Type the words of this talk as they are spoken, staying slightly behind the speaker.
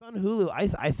on Hulu.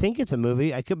 I think it's a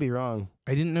movie. I could be wrong.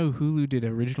 I didn't know Hulu did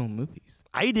original movies.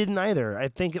 I didn't either. I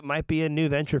think it might be a new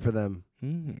venture for them.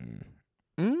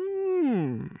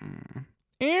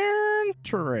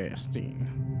 Interesting.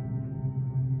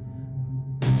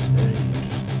 It's very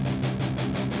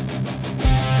interesting.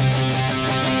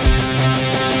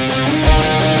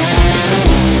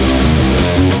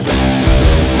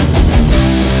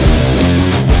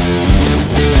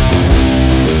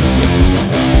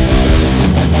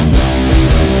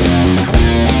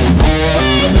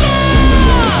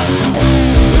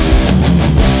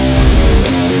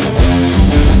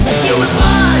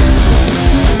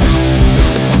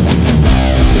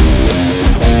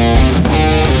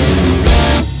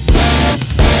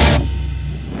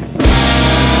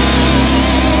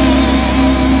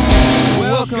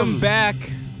 Welcome back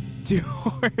to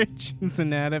Origins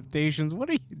and Adaptations. What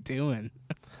are you doing?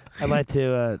 I'd like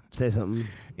to say something.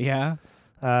 Yeah?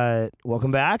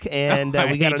 Welcome back, and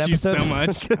I we got hate an you episode. so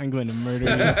much. I'm going to murder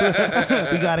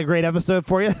We got a great episode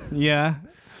for you. you. Yeah.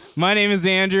 My name is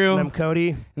Andrew, And I'm Cody.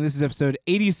 and this is episode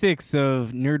 86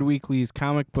 of Nerd Weekly's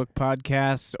comic book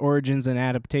podcast, Origins and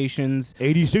Adaptations.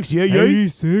 86, yeah,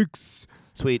 86.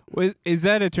 Sweet. Is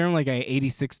that a term like I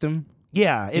 86'd him?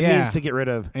 Yeah, it Yeah. means to get rid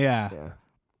of. Yeah. Yeah.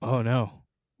 Oh, no.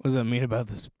 What does that mean about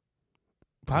this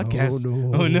podcast?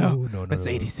 No, Oh, no. no, That's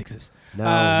no. 86s. No,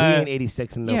 Uh, we ain't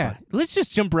 86 and no. Yeah, let's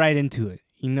just jump right into it.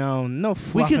 You know, no We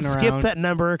fluffing could around. skip that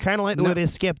number, kind of like the No. way they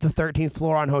skip the 13th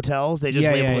floor on hotels. They just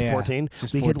Yeah, label yeah, it yeah. 14.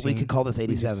 Just we 14. could call this We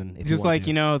 87. if Just you like,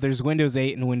 you know, there's Windows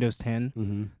 8 and Windows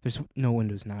 10. There's no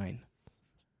Windows 9.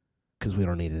 Because we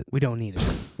don't need it. We don't need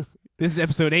it. This is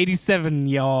episode 87,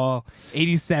 y'all.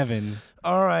 87.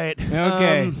 All right.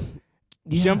 Okay.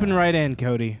 Yeah. Jumping right in,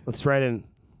 Cody. Let's write in.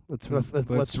 Let's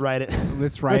write it.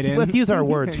 Let's write in. Let's use our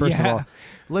words first Yeah. of all.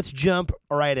 Let's jump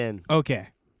right in. Okay.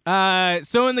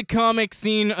 So in the comic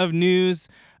scene of news,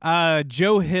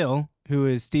 Joe Hill, who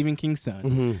is Stephen King's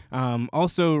son,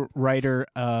 also writer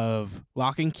of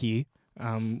Lock and Key,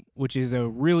 which is a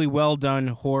really well done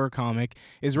horror comic,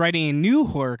 is writing a new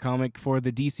horror comic for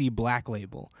the DC Black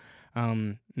label.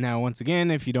 Now, once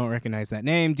again, if you don't recognize that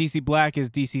name, DC Black is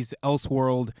DC's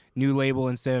Elseworld new label.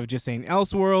 Instead of just saying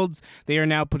Elseworlds, they are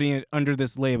now putting it under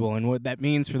this label. And what that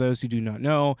means, for those who do not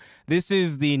know, this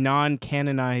is the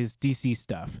non-canonized DC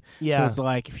stuff. Yeah. So it's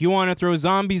like, if you want to throw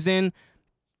zombies in,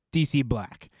 DC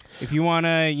Black. If you want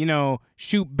to,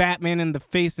 shoot Batman in the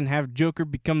face and have Joker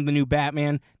become the new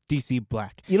Batman, DC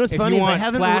Black. You know what's If funny you is I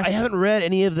want Flash- haven't read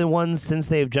any of the ones since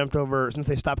they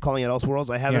stopped calling it Elseworlds.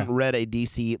 I haven't read a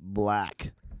DC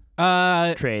Black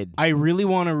trade. I really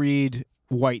want to read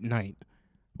White Knight,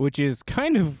 which is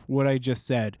kind of what I just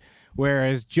said,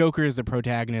 whereas Joker is the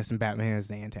protagonist and Batman is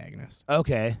the antagonist.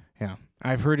 Okay. Yeah.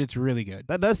 I've heard it's really good.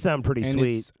 That does sound pretty And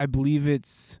sweet. I believe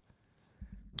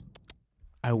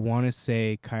I want to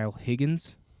say Kyle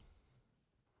Higgins,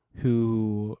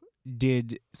 who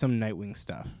did some Nightwing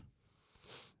stuff.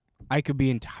 I could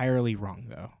be entirely wrong,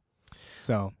 though.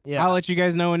 So Yeah. I'll let you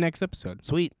guys know in next episode.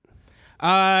 Sweet.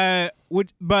 But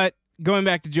going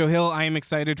back to Joe Hill, I am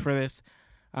excited for this.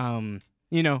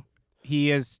 He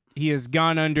has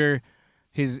gone under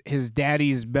his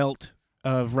daddy's belt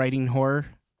of writing horror,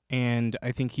 and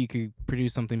I think he could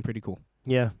produce something pretty cool.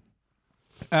 Yeah.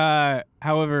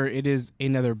 However, it is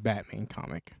another Batman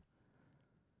comic.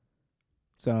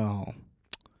 So,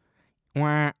 You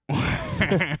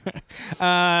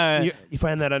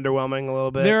find that underwhelming a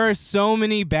little bit? there are so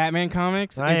many Batman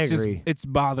comics. I it's agree. It's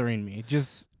bothering me.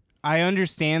 I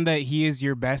understand that he is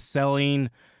your best-selling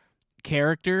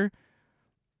character,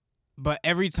 but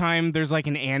every time there's like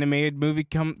an animated movie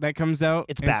that comes out,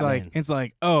 It's Batman. It's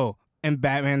like, oh, and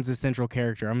Batman's the central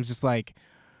character. I'm just like,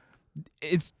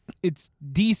 it's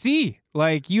DC.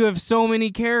 Like, you have so many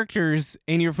characters,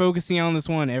 and you're focusing on this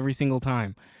one every single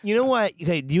time. You know what?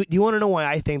 Okay, do you want to know why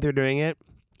I think they're doing it?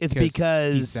 It's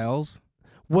because he sells.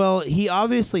 Well, he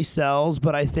obviously sells,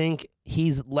 but I think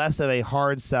he's less of a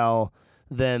hard sell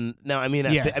than I mean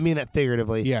that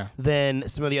figuratively. Yeah. Than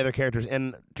some of the other characters,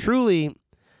 and truly,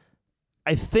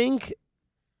 I think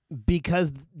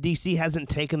because DC hasn't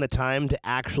taken the time to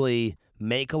actually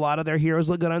make a lot of their heroes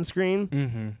look good on screen,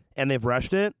 Mm-hmm. and they've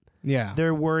rushed it. Yeah.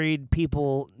 They're worried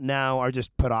people now are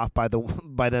just put off by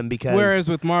them because Whereas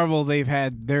with Marvel, they've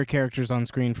had their characters on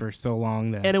screen for so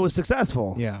long that and it was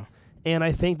successful. yeah. And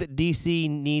I think that DC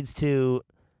needs to.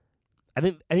 I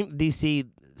think DC,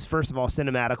 first of all,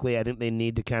 cinematically, I think they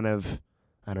need to kind of,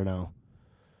 I don't know.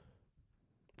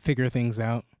 Figure things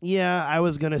out. Yeah, I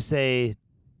was gonna say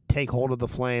take hold of the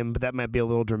flame, but that might be a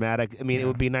little dramatic. I mean, it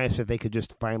would be nice if they could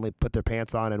just finally put their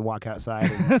pants on and walk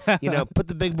outside and, put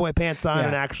the big boy pants on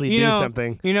and actually do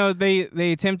something.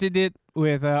 They attempted it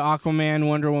with Aquaman,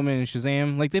 Wonder Woman, and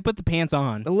Shazam. Like, they put the pants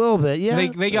on. A little bit, yeah.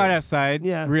 They got outside,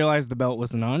 realized the belt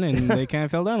wasn't on, and they kind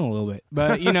of fell down a little bit.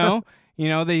 But,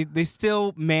 they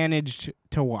still managed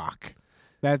to walk.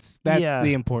 That's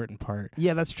the important part.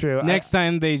 Yeah, that's true. Next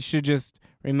time, they should just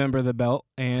remember the belt,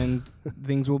 and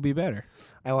things will be better.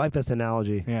 I like this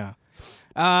analogy. Yeah.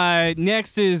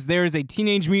 Next there's a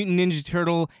Teenage Mutant Ninja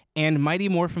Turtle and Mighty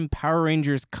Morphin Power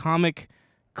Rangers comic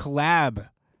collab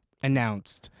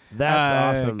announced.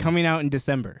 That's awesome. Coming out in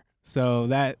December. So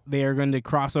that they are going to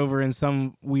cross over in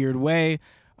some weird way.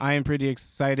 I am pretty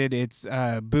excited. It's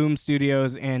Boom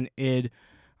Studios and id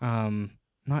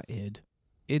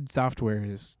Software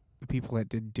is the people that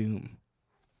did Doom.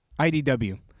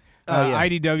 IDW.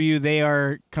 IDW, they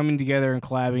are coming together and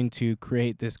collabing to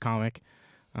create this comic,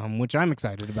 which I'm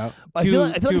excited about. Two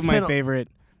of my favorite.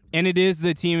 And it is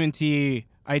the TMNT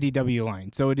IDW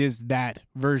line, so it is that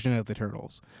version of the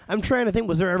Turtles. I'm trying to think,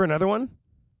 was there ever another one?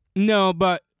 No,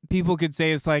 but people could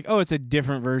say it's like, it's a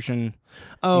different version.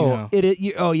 It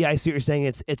is. I see what you're saying.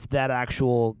 It's that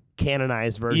actual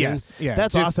canonized version. Yes, yeah,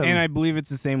 that's awesome. And I believe it's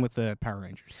the same with the Power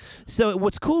Rangers. So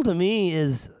what's cool to me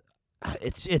is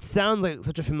it sounds like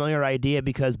such a familiar idea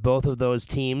because both of those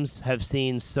teams have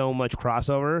seen so much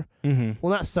crossover. Mm-hmm.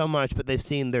 Well, not so much, but they've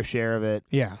seen their share of it.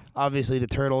 Yeah. Obviously, the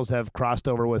Turtles have crossed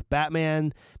over with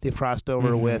Batman. They've crossed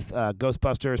over with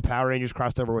Ghostbusters. Power Rangers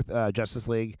crossed over with Justice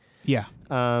League. Yeah.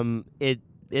 It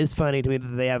is funny to me that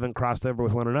they haven't crossed over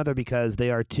with one another because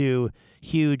they are two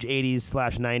huge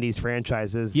 80s/90s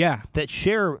franchises that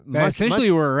share essentially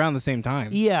were around the same time.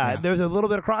 Yeah, there's a little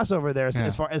bit of crossover there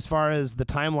as far as the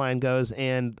timeline goes,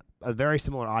 and a very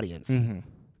similar audience.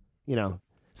 Mm-hmm.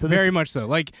 So very much so.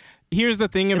 Like, here's the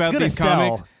thing about these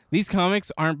comics. These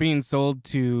comics aren't being sold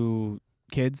to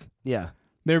kids. Yeah.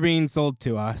 They're being sold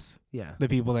to us. Yeah. The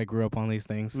people that grew up on these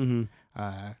things. Mm-hmm.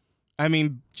 I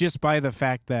mean, just by the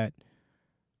fact that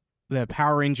the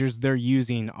Power Rangers they're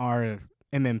using are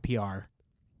MMPR.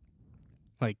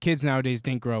 Like, kids nowadays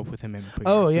didn't grow up with MMPR.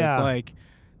 Oh, so yeah. it's like,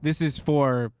 this is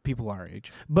for people our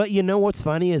age. But you know what's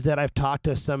funny is that I've talked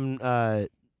to some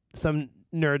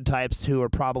nerd types who are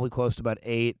probably close to about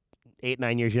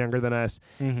 9 years younger than us,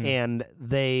 and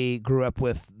they grew up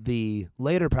with the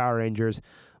later Power Rangers.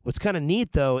 What's kind of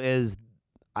neat, though, is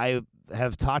I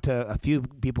have talked to a few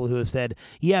people who have said,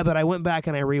 yeah, but I went back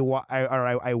and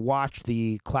I watched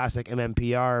the classic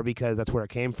MMPR because that's where it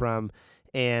came from,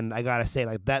 and I gotta say,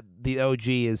 like, that the OG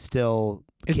is still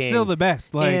king. Still the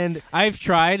best. Like, and I've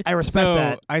tried. I respect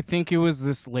that. I think it was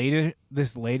this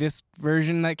latest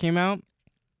version that came out.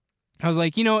 I was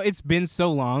like, it's been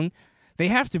so long. They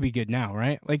have to be good now,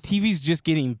 right? Like, TV's just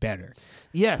getting better.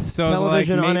 Yes, so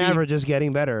television on average is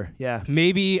getting better. Yeah.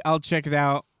 Maybe I'll check it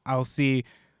out. I'll see.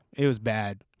 It was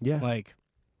bad. Yeah. Like,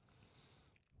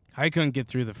 I couldn't get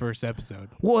through the first episode.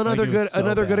 Well, another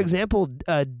good example,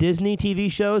 Disney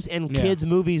TV shows and kids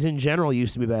movies in general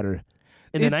used to be better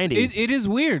in the 90s. It is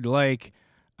weird. Like,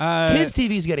 kids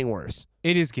TV's getting worse.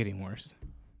 It is getting worse.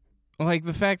 Like,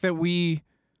 the fact that we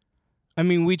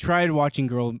tried watching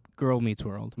Girl Meets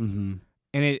World. Mm-hmm.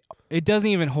 And it doesn't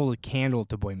even hold a candle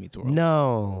to Boy Meets World.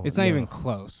 No. It's not even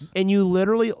close. And you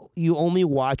only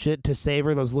watch it to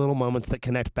savor those little moments that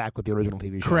connect back with the original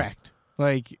TV show. Correct.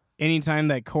 Like, anytime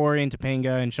that Corey and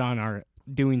Topanga and Sean are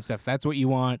doing stuff, that's what you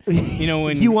want. When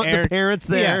you want the parents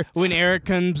there. Yeah, when Eric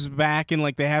comes back and,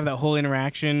 like, they have that whole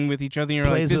interaction with each other, and you're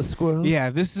Plays like, with squirrels. Yeah,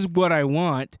 this is what I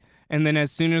want. And then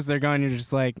as soon as they're gone, you're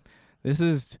just like, this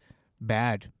is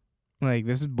bad. Like,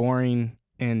 this is boring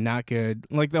and not good.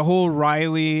 Like, the whole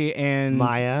Riley and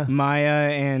Maya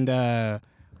and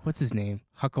what's his name?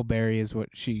 Huckleberry is what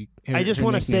she. I just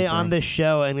want to say on this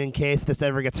show, and in case this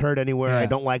ever gets heard anywhere, I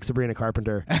don't like Sabrina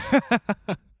Carpenter.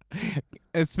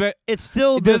 It's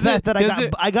still the fact that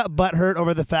I got butthurt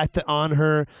over the fact that on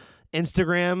her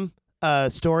Instagram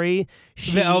story,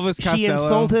 she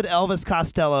insulted Elvis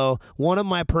Costello, one of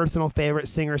my personal favorite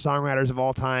singer-songwriters of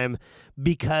all time,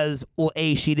 because, well,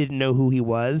 A, she didn't know who he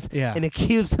was, and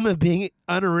accused him of being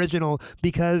unoriginal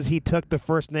because he took the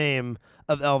first name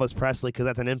of Elvis Presley because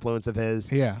that's an influence of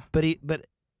his. Yeah. But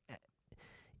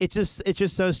it's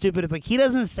just so stupid. It's like, he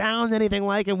doesn't sound anything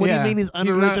like him. What do you mean he's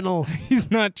unoriginal? He's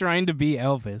not trying to be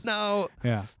Elvis. No.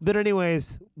 Yeah. But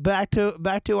anyways, back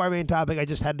to our main topic. I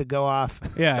just had to go off.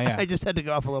 Yeah. I just had to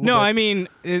go off a little bit. No, I mean,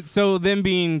 so them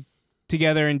being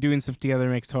together and doing stuff together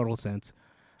makes total sense.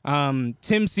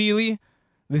 Tim Seeley,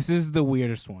 this is the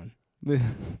weirdest one.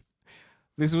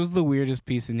 This was the weirdest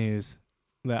piece of news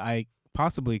that I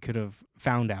possibly could have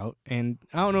found out, and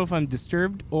I don't know if I'm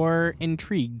disturbed or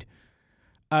intrigued.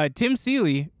 Tim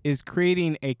Seeley is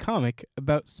creating a comic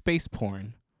about space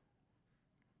porn.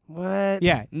 What?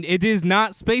 Yeah, it is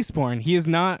not space porn. He is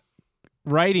not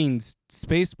writing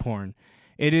space porn.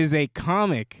 It is a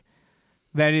comic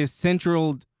that is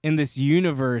central in this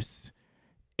universe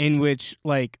in which,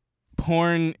 like,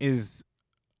 porn is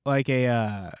like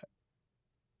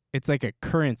it's like a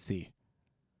currency.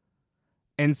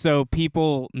 And so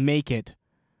people make it,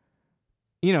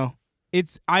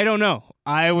 I don't know.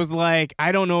 I was like,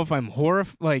 I don't know if I'm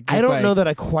horrified. I don't know that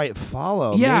I quite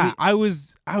follow. Yeah, Maybe. I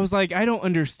was like, I don't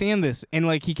understand this. And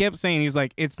like, he kept saying, he's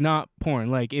like, it's not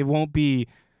porn. Like, it won't be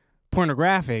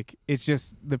pornographic. It's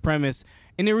just the premise.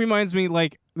 And it reminds me,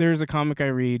 like, there's a comic I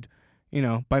read,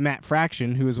 by Matt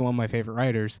Fraction, who is one of my favorite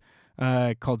writers,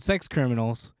 called Sex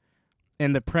Criminals.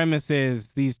 And the premise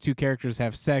is these two characters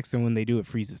have sex, and when they do, it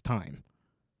freezes time.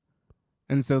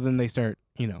 And so then they start,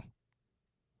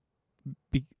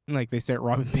 they start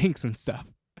robbing banks and stuff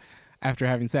after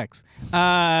having sex.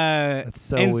 That's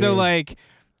so and weird. so, like,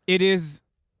 it is.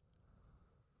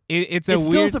 It's a it weird.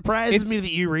 still surprises me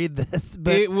that you read this,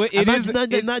 but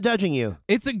I'm not judging you.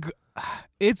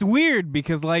 It's weird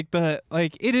because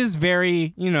it is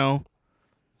very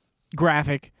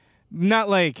graphic, not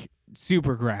like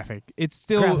super graphic. It's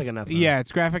still graphic enough. Though. Yeah,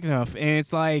 it's graphic enough, and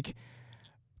it's like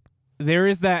there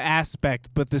is that aspect,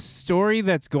 but the story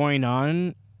that's going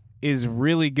on is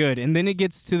really good. And then it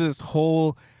gets to this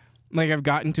whole, like, I've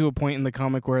gotten to a point in the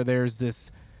comic where there's this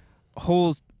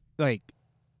whole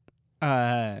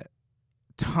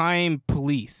time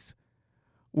police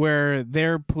where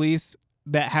they're police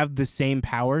that have the same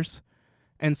powers,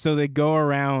 and so they go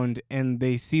around and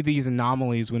they see these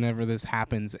anomalies whenever this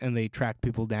happens, and they track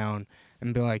people down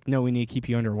and be like, no, we need to keep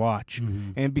you under watch.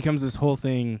 And it becomes this whole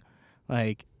thing.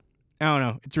 Like, I don't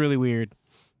know, it's really weird.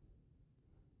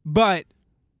 But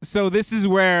so this is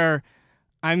where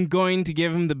I'm going to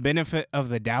give him the benefit of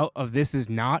the doubt of this is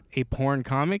not a porn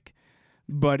comic,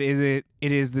 but it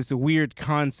is this weird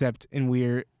concept in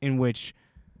which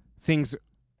things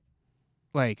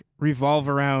like revolve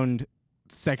around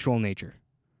sexual nature.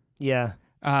 Yeah.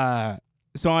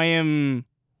 So I am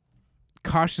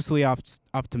cautiously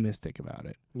optimistic about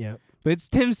it. Yeah. But it's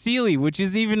Tim Seeley, which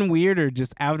is even weirder,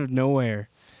 just out of nowhere.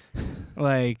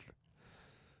 Like,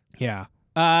 yeah.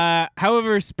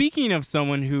 However, speaking of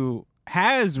someone who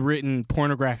has written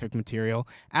pornographic material,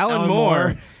 Alan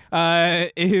Moore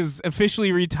is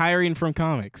officially retiring from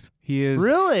comics. He is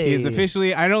really. He is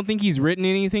officially. I don't think he's written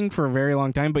anything for a very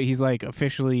long time, but he's like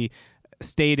officially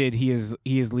stated he is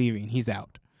leaving. He's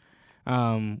out.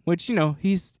 Which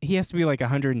he has to be like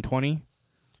 120.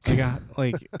 I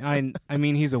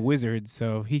mean he's a wizard,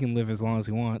 so he can live as long as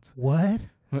he wants. What?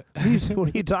 What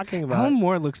are you talking about? Alan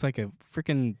Moore looks like a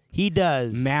freaking he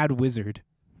does mad wizard.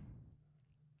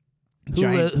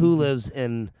 Who lives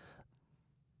in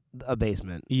a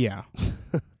basement? Yeah.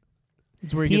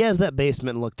 It's where he has that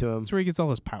basement look to him. That's where he gets all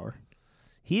his power.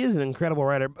 He is an incredible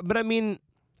writer, but I mean,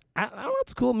 I don't know.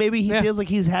 It's cool. Maybe he feels like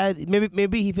he's had.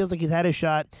 Maybe he feels like he's had his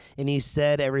shot and he's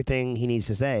said everything he needs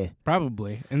to say.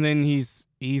 Probably, and then he's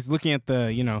looking at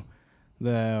the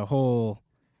the whole.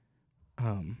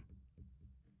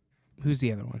 Who's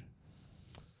the other one?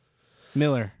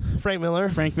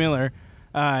 Frank Miller.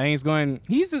 And he's going.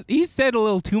 He's said a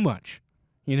little too much.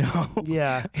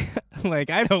 Yeah. Like,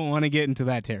 I don't want to get into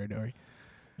that territory.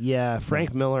 Yeah,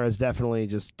 Frank Miller has definitely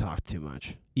just talked too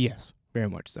much. Yes, very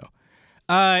much so.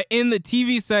 In the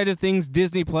TV side of things,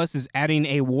 Disney Plus is adding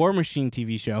a War Machine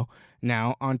TV show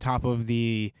now on top of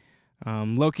the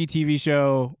Loki TV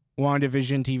show,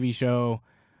 WandaVision TV show,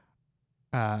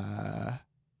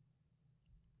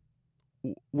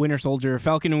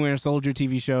 Falcon and Winter Soldier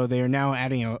TV show. They are now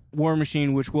adding a War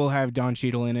Machine, which will have Don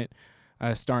Cheadle in it,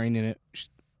 starring in it.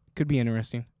 Could be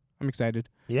interesting. I'm excited.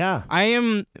 Yeah. I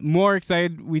am more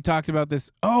excited. We talked about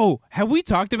this. Oh, have we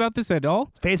talked about this at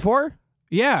all? Phase 4?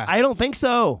 Yeah. I don't think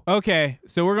so. Okay,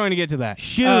 so we're going to get to that.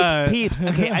 Shoot, peeps.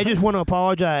 Okay, I just want to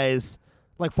apologize,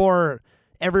 like, for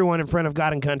everyone in front of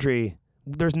God and country.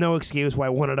 There's no excuse why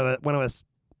one of us,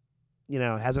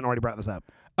 hasn't already brought this up.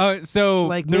 So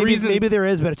like maybe there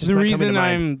is, but it's just the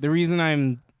reason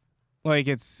I'm like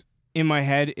it's in my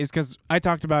head is because I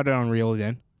talked about it on Real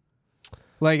Again.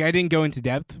 Like, I didn't go into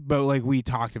depth, but like we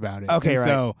talked about it. Okay, right.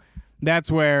 So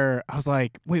that's where I was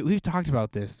like, wait, we've talked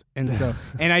about this, and so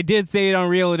and I did say it on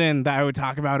Reel It In that I would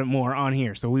talk about it more on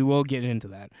here, so we will get into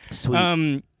that.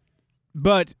 Sweet.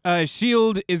 But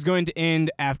S.H.I.E.L.D. is going to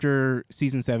end after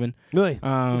season 7. Really?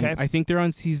 Okay. I think they're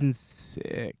on season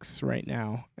 6 right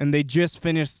now, and they just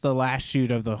finished the last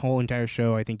shoot of the whole entire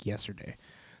show, I think, yesterday.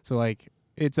 So like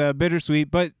it's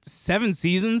bittersweet, but 7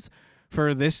 seasons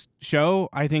for this show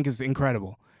I think is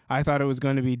incredible. I thought it was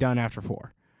going to be done after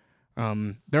 4.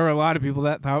 There were a lot of people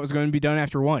that thought it was going to be done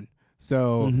after 1.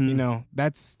 So, you know,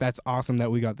 that's awesome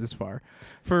that we got this far.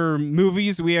 For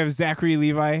movies, we have Zachary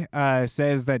Levi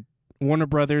says that Warner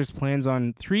Brothers plans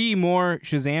on 3 more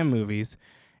Shazam movies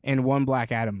and 1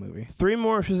 Black Adam movie. 3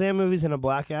 more Shazam movies and a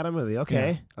Black Adam movie.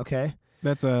 Okay. Yeah. Okay.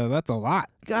 That's a lot.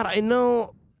 God, I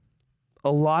know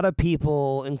a lot of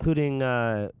people, including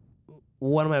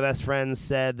one of my best friends,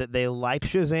 said that they liked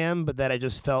Shazam, but that it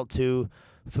just felt too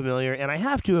familiar. And I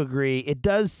have to agree, it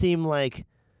does seem like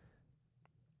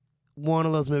one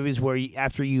of those movies where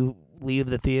after you leave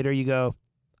the theater, you go,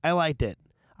 I liked it.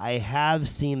 I have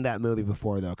seen that movie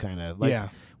before, though, kind of. Like, yeah.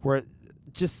 Where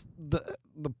just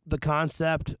the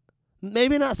concept,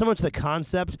 maybe not so much the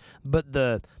concept, but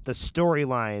the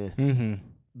storyline,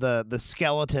 the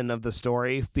skeleton of the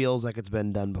story feels like it's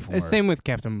been done before. Same with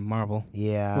Captain Marvel.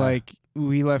 Yeah. Like,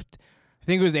 we left, I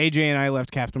think it was AJ and I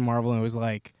left Captain Marvel, and it was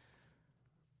like,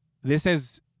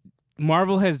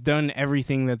 Marvel has done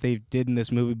everything that they did in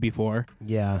this movie before.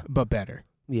 Yeah. But better.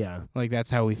 Yeah. Like, that's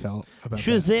how we felt about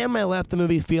Shazam, I left the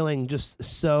movie feeling just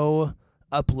so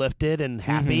uplifted and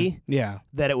happy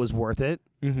that it was worth it.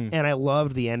 And I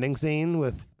loved the ending scene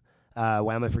with,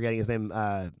 why am I forgetting his name?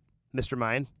 Mr.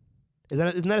 Mind.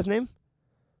 Isn't that his name?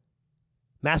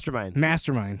 Mastermind.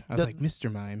 I was like,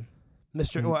 Mr. Mime.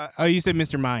 Oh, you said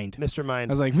Mr. Mind. Mr. Mind.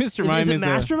 I was like, Mr. Mime is it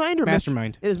Mastermind or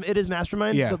Mastermind? It is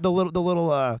Mastermind. Yeah. The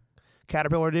little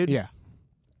caterpillar dude. Yeah.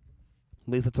 At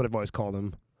least that's what I've always called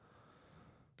him.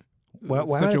 Why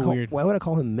would I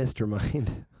call him Mr.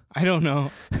 Mind? I don't know.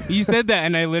 You said that,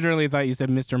 and I literally thought you said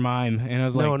Mr. Mime, and I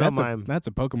was like, Mime. That's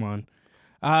a Pokemon.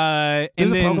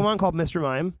 There's a Pokemon called Mr.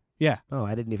 Mime? Yeah. Oh,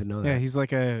 I didn't even know that. Yeah, he's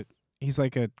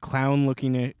like a clown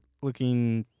looking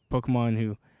Pokemon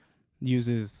who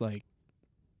uses like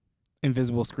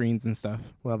invisible screens and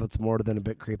stuff. Well, that's more than a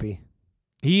bit creepy.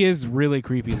 He is really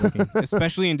creepy looking,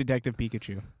 especially in Detective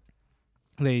Pikachu.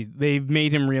 They've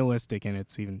made him realistic, and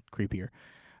it's even creepier.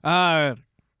 And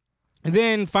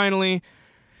then finally,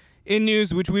 in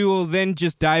news, which we will then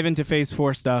just dive into Phase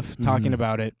 4 stuff, talking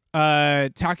about it.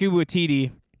 Taika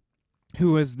Waititi,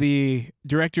 who was the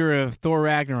director of Thor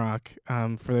Ragnarok,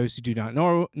 for those who do not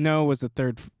know, was the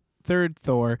third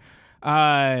Thor,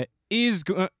 is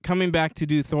coming back to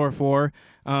do Thor 4.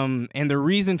 And the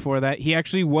reason for that, he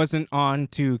actually wasn't on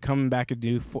to come back to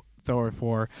do Thor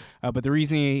 4, but the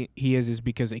reason he is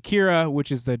because Akira,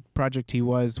 which is the project he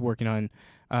was working on,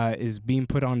 is being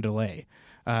put on delay.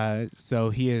 So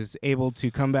he is able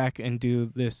to come back and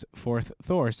do this 4th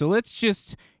Thor. So let's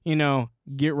just,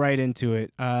 get right into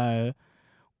it.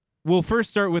 We'll first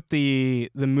start with the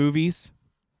movies,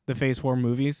 the Phase 4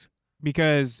 movies,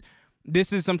 because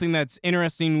this is something that's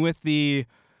interesting with the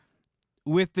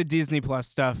Disney Plus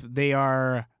stuff. They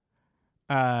are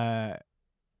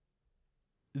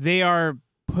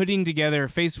putting together,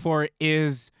 Phase 4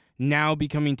 is now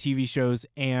becoming TV shows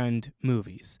and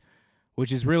movies,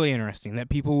 which is really interesting, that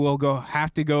people will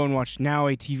have to go and watch now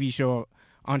a TV show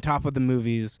on top of the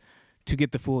movies to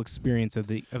get the full experience of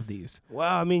these.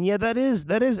 Wow, I mean, yeah, that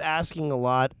is asking a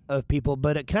lot of people,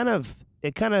 but it kind of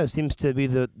seems to be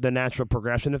the natural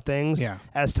progression of things. Yeah.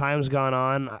 As time's gone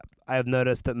on, I've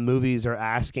noticed that movies are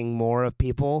asking more of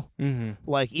people.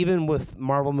 Like, even with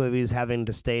Marvel movies having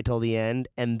to stay till the end,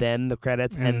 and then the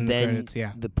credits, and then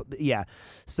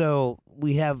So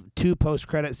we have 2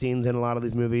 post-credit scenes in a lot of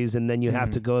these movies, and then you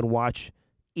have to go and watch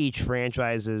each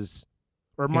franchise's,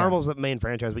 or Marvel's the main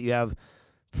franchise, but you have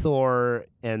Thor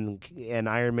and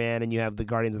Iron Man, and you have the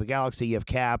Guardians of the Galaxy, you have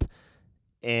Cap,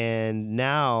 and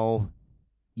now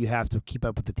you have to keep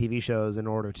up with the TV shows in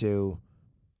order to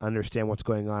understand what's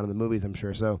going on in the movies, I'm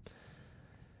sure. So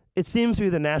it seems to be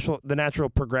the natural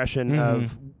progression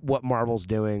of what Marvel's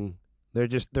doing.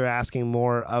 They're asking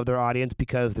more of their audience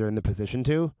because they're in the position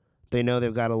to. They know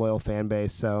they've got a loyal fan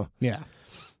base, so yeah.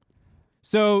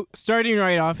 So starting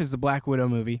right off is the Black Widow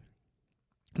movie.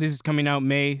 This is coming out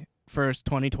May 1st,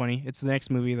 2020. It's the next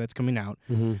movie that's coming out.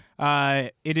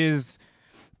 It is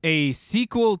a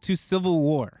sequel to Civil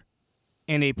War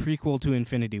and a prequel to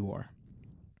Infinity War.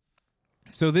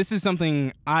 So this is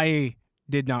something I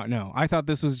did not know. I thought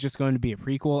this was just going to be a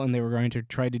prequel, and they were going to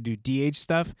try to do DH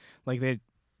stuff like they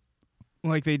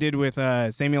did with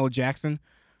Samuel L. Jackson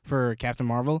for Captain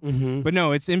Marvel. But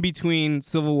no, it's in between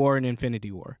Civil War and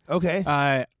Infinity War. Okay.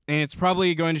 And it's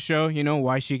probably going to show,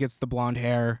 why she gets the blonde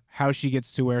hair, how she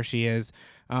gets to where she is.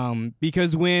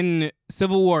 Because when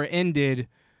Civil War ended,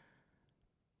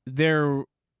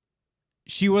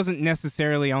 she wasn't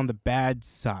necessarily on the bad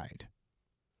side.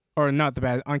 or not the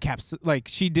bad on Cap's. Like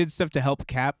she did stuff to help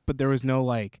Cap, but there was no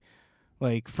like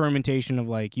fermentation of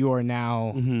like you are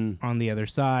now on the other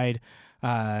side.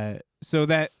 So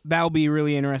that'll be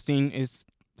really interesting. Is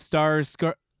stars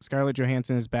Scarlett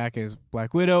Johansson is back as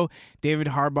Black Widow. David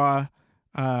Harbour,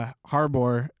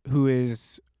 who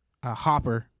is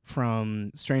Hopper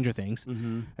from Stranger Things,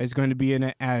 is going to be in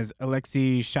it as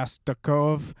Alexei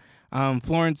Shostakov.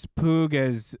 Florence Pugh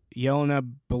as Yelena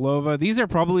Belova. These are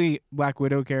probably Black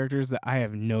Widow characters that I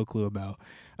have no clue about.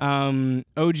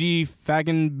 OG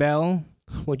Fagan Bell.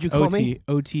 What'd you call me?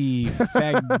 OT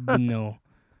Fagnell.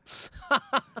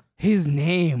 His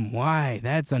name. Why?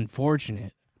 That's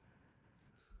unfortunate.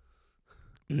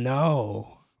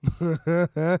 No.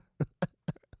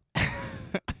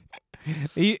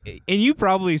 You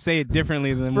probably say it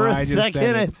differently than what I just said. For a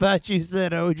second, I thought you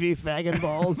said OG Faggin'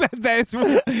 Balls. That's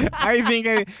what I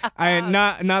think. I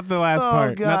not the last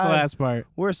part. God. Not the last part.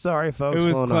 We're sorry, folks. It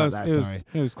was well, close. Not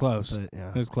It was close. But, yeah.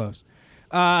 It was close.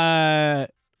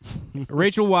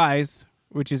 Rachel Weisz,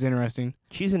 which is interesting.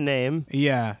 She's a name.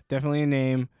 Yeah, definitely a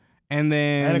name. And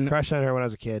then I had a crush on her when I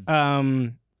was a kid.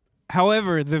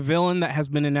 However, the villain that has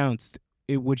been announced,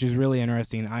 which is really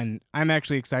interesting. I'm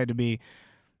actually excited to be.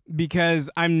 Because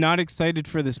I'm not excited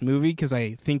for this movie because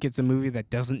I think it's a movie that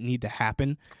doesn't need to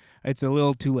happen. It's a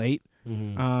little too late.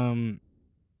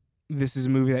 This is a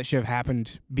movie that should have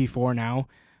happened before now.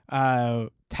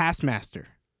 Taskmaster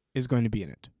is going to be in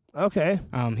it. Okay.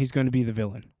 He's going to be the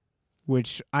villain,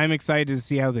 which I'm excited to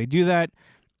see how they do that.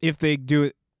 If they do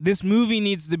it, this movie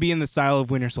needs to be in the style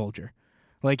of Winter Soldier.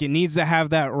 Like, it needs to have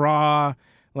that raw,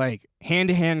 like,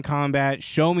 hand-to-hand combat,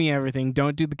 show me everything,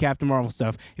 don't do the Captain Marvel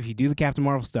stuff. If you do the Captain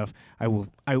Marvel stuff, I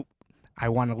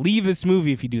want to leave this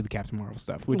movie if you do the Captain Marvel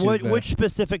stuff. Which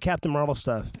specific Captain Marvel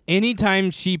stuff?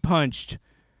 Anytime she punched,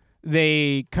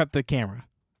 they cut the camera.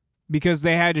 Because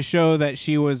they had to show that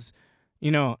she was,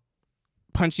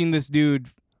 punching this dude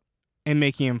and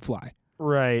making him fly.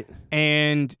 Right.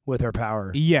 And with her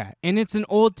power. Yeah. And it's an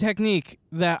old technique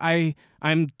that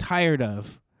I'm tired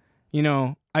of.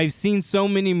 I've seen so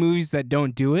many movies that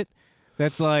don't do it.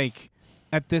 That's like,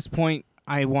 at this point,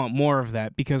 I want more of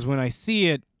that because when I see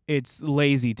it, it's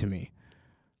lazy to me.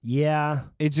 Yeah.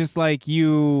 It's just like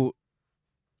you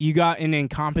got an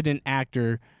incompetent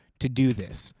actor to do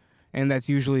this, and that's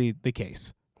usually the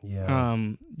case. Yeah.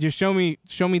 Just show me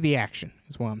the action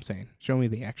is what I'm saying. Show me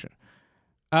the action.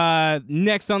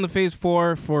 Next on the Phase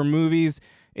 4 for movies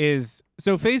is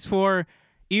Phase 4,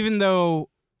 even though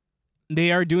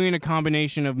they are doing a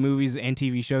combination of movies and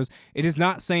TV shows, it is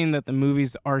not saying that the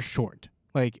movies are short.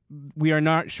 Like, we are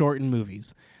not short in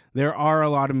movies. There are a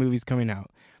lot of movies coming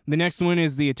out. The next one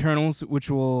is The Eternals, which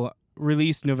will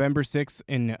release November 6th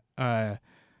in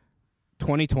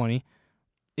 2020.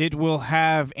 It will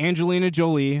have Angelina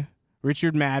Jolie,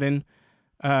 Richard Madden,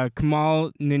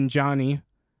 Kamal Nanjiani,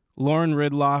 Lauren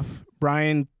Ridloff,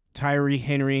 Brian Tyree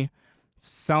Henry,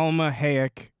 Salma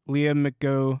Hayek, Leah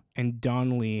McGough, and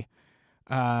Don Lee.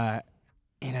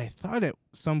 And I thought at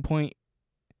some point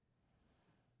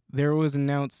there was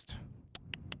announced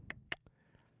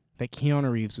that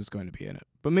Keanu Reeves was going to be in it,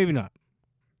 but maybe not.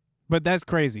 But that's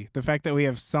crazy. The fact that we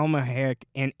have Salma Hayek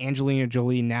and Angelina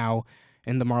Jolie now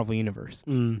in the Marvel Universe.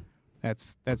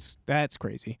 That's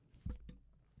crazy.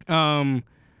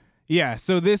 Yeah,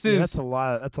 so this is that's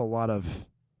a lot of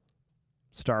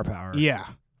star power. Yeah.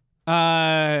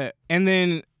 And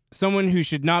then someone who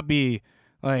should not be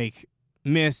like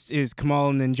missed is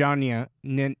Kamal Nanjiani.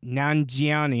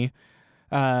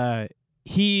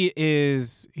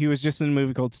 He was just in a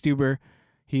movie called Stuber.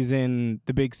 He's in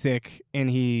The Big Sick, and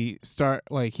he's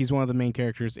one of the main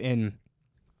characters in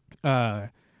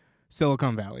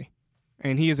Silicon Valley.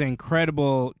 And he is an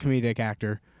incredible comedic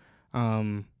actor.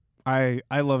 I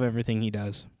love everything he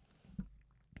does.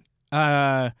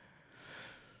 There's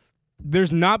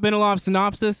not been a lot of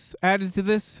synopsis added to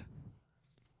this.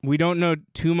 We don't know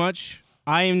too much.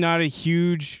 I am not a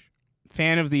huge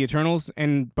fan of the Eternals,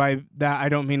 and by that I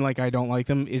don't mean like I don't like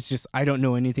them. It's just I don't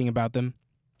know anything about them.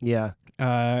 Yeah.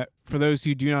 For those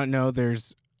who do not know,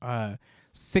 there's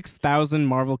 6,000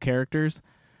 Marvel characters.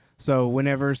 So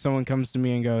whenever someone comes to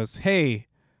me and goes, "Hey,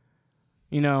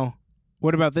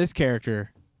 what about this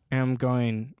character?" And I'm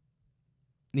going,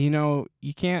 you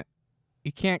can't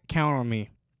count on me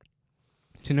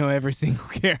to know every single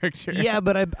character. Yeah,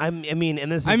 but I mean,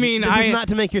 and this is not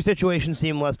to make your situation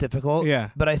seem less difficult. Yeah.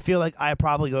 But I feel like I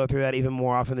probably go through that even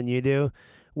more often than you do,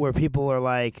 where people are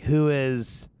like, who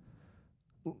is,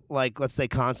 like, let's say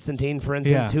Constantine, for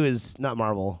instance, who is not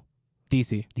Marvel.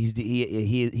 DC.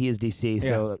 He is DC.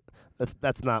 So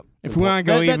that's not. If we want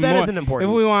to go even that more, isn't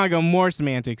important. If we want to go more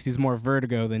semantics, he's more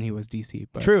Vertigo than he was DC.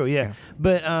 But, True. Yeah.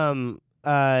 But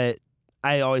I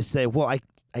always say, well,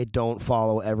 I don't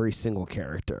follow every single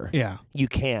character. Yeah. You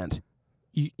can't.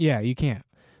 You can't.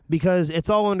 Because it's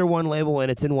all under one label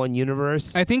and it's in one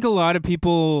universe. I think a lot of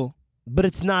people... But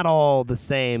it's not all the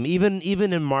same. Even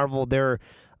in Marvel,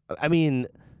 I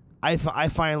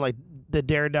find like the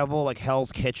Daredevil, like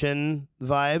Hell's Kitchen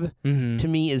vibe, to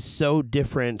me is so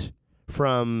different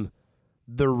from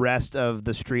the rest of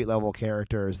the street level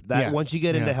characters that once you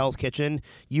get into Hell's Kitchen,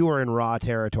 you are in raw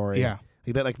territory. Yeah.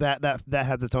 Like that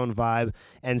has its own vibe.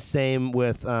 And same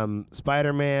with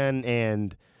Spider-Man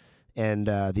and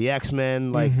the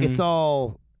X-Men. Like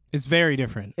it's very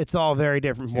different. It's all very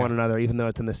different from one another, even though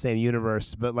it's in the same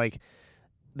universe. But like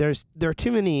there are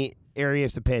too many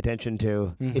areas to pay attention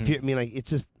to. If you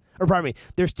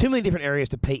there's too many different areas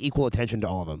to pay equal attention to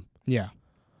all of them. Yeah.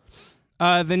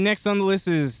 The next on the list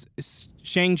is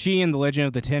Shang-Chi and the Legend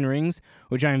of the Ten Rings,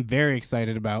 which I'm very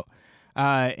excited about,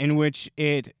 in which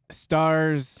it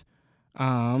stars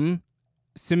Simu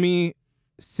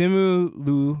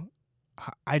Liu.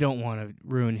 I don't want to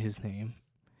ruin his name.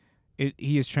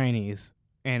 He is Chinese,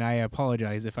 and I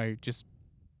apologize if I just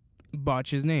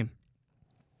botch his name.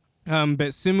 But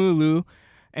Simu Liu,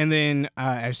 and then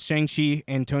as Shang-Chi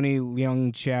and Tony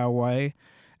Leung Chiao Wai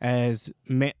as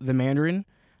the Mandarin,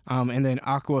 and then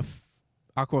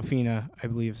Aquafina, I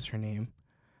believe is her name,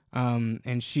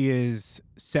 and she is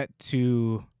set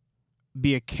to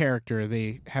be a character.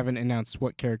 They haven't announced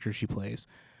what character she plays,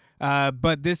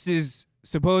 but this is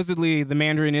supposedly the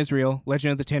Mandarin Israel,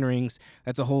 Legend of the Ten Rings.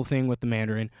 That's a whole thing with the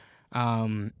Mandarin,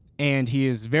 and he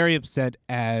is very upset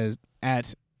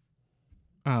at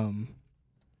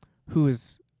who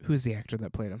is the actor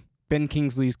that played him? Ben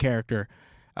Kingsley's character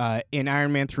in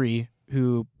Iron Man 3,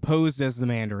 who posed as the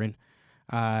Mandarin,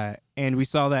 and we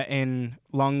saw that in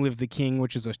Long Live the King,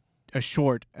 which is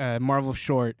a Marvel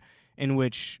short in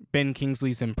which Ben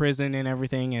Kingsley's in prison and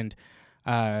everything, and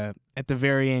at the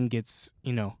very end gets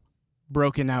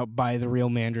broken out by the real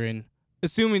Mandarin,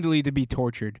 assumedly to be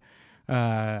tortured,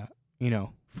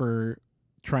 for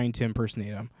trying to impersonate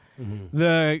him.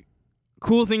 The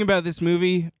cool thing about this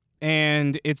movie,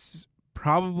 and it's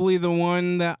probably the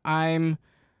one that I'm,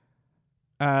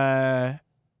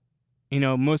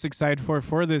 most excited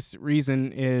for this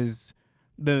reason, is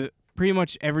pretty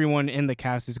much everyone in the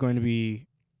cast is going to be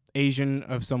Asian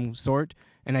of some sort.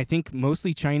 And I think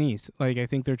mostly Chinese. Like, I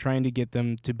think they're trying to get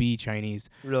them to be Chinese.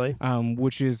 Really?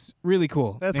 Which is really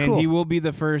cool. That's cool. And he will be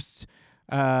the first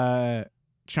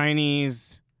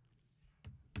Chinese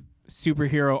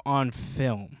superhero on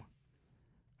film,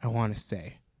 I want to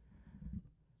say.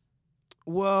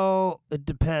 Well, it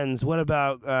depends. What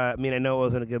about, I know it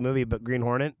wasn't a good movie, but Green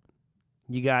Hornet?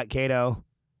 You got Kato.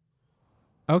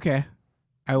 Okay.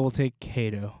 I will take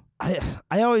Kato.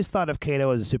 I always thought of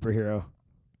Kato as a superhero.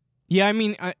 Yeah,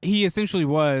 he essentially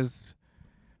was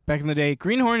back in the day.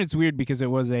 Green Hornet's weird because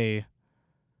it was a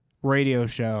radio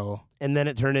show. And then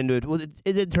it turned into it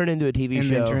did turn into a TV show. And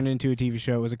then turned into a TV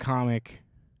show. It was a comic.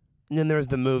 And then there was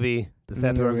the movie, the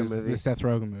Seth Rogen movie. The Seth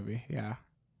Rogen movie, yeah.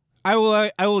 I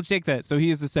will take that. So he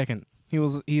is the second.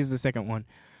 He's the second one.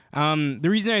 The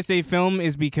reason I say film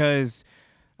is because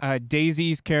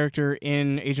Daisy's character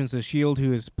in Agents of S.H.I.E.L.D.,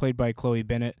 who is played by Chloe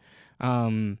Bennett,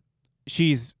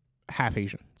 she's half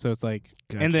Asian, so it's like,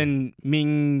 gotcha. And then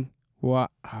Ming Hua,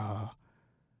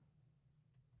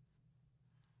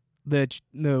 the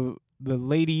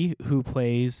lady who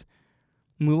plays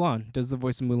Mulan, does the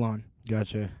voice of Mulan.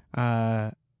 Gotcha.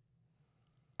 I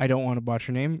don't want to botch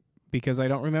her name because I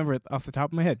don't remember it off the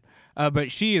top of my head.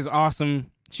 But she is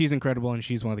awesome. She's incredible, and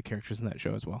she's one of the characters in that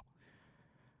show as well.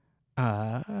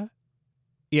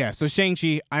 Yeah. So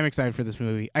Shang-Chi, I'm excited for this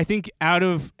movie. I think out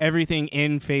of everything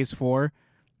in Phase 4.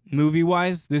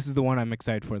 Movie-wise, this is the one I'm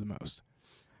excited for the most.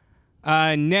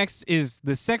 Next is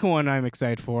the second one I'm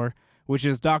excited for, which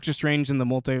is Doctor Strange in the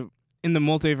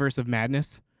Multiverse of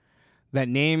Madness. That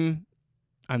name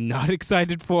I'm not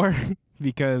excited for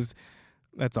because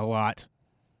that's a lot.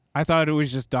 I thought it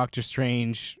was just Doctor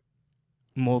Strange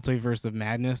Multiverse of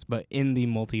Madness, but in the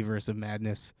Multiverse of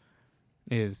Madness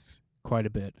is quite a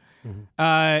bit.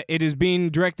 It is being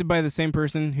directed by the same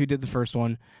person who did the first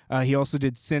one. He also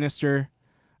did Sinister,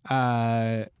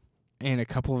 and a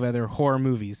couple of other horror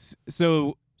movies.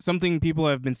 So something people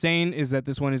have been saying is that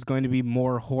this one is going to be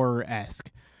more horror-esque,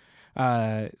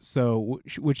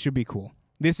 which should be cool.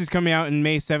 This is coming out in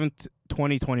May 7th,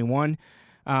 2021.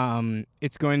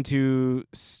 It's going to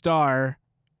star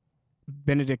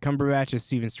Benedict Cumberbatch as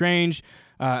Stephen Strange,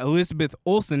 Elizabeth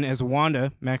Olsen as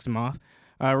Wanda Maximoff,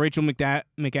 Rachel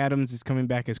McAdams is coming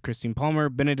back as Christine Palmer,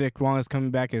 Benedict Wong is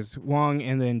coming back as Wong,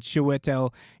 and then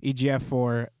Chiwetel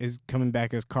Ejiofor is coming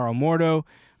back as Carl Mordo,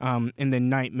 and then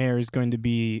Nightmare is going to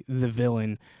be the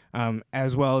villain,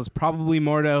 as well as probably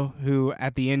Mordo, who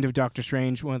at the end of Doctor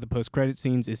Strange, one of the post-credit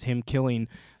scenes is him killing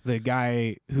the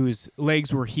guy whose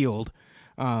legs were healed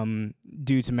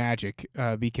due to magic,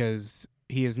 because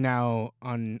he is now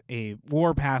on a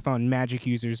warpath on magic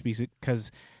users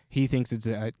because he thinks it's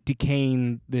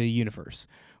decaying the universe,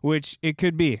 which it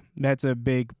could be. That's a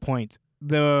big point.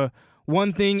 The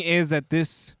one thing is that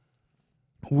this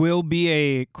will be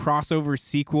a crossover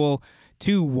sequel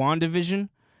to WandaVision,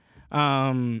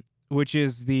 which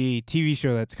is the TV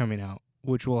show that's coming out,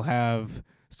 which will have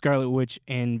Scarlet Witch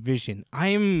and Vision.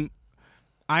 I'm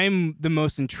the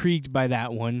most intrigued by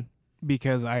that one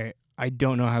because I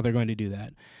don't know how they're going to do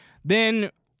that. Then,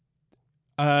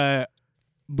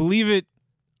 believe it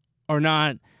or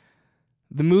not,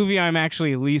 the movie I'm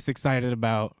actually least excited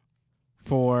about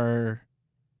for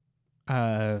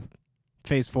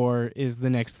Phase 4 is the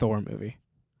next Thor movie.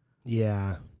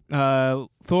 Yeah.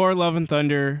 Thor Love and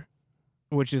Thunder,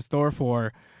 which is Thor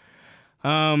 4.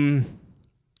 I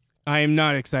am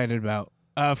not excited about.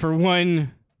 For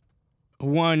one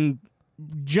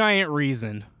giant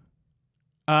reason.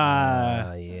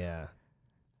 Yeah.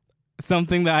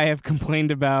 Something that I have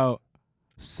complained about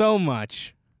so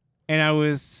much, and I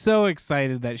was so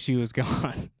excited that she was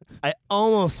gone. I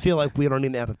almost feel like we don't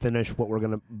even have to finish what we're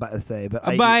gonna say, but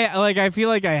I feel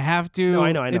like I have to. No,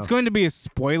 I know. It's going to be a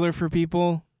spoiler for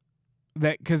people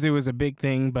that because it was a big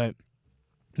thing. But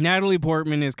Natalie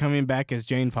Portman is coming back as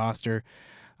Jane Foster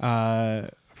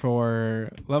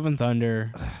for Love and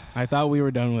Thunder. I thought we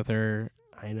were done with her.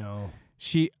 I know.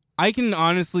 I can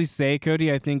honestly say,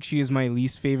 Cody, I think she is my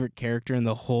least favorite character in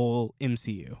the whole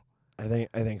MCU. I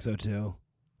think so too.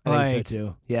 I think so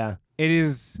too. Yeah. It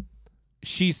is.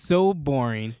 She's so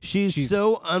boring. She's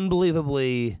so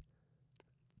unbelievably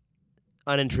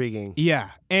unintriguing.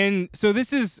 Yeah. And so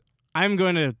this is I'm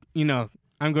going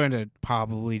to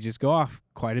probably just go off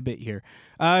quite a bit here.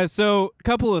 So a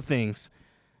couple of things.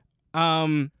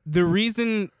 The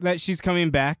reason that she's coming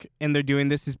back and they're doing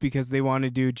this is because they want to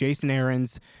do Jason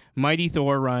Aaron's Mighty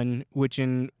Thor run, which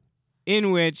in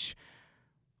which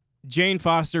Jane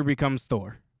Foster becomes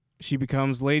Thor. She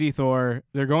becomes Lady Thor.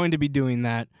 They're going to be doing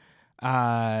that.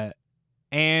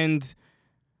 And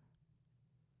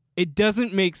it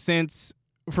doesn't make sense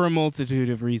for a multitude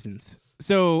of reasons.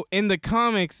 So in the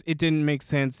comics, it didn't make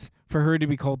sense for her to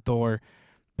be called Thor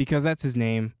because that's his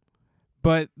name.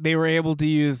 But they were able to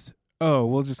use,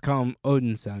 we'll just call him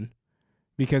Odin's son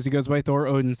because he goes by Thor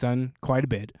Odin's son quite a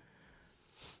bit.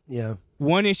 Yeah.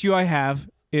 One issue I have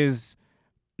is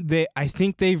I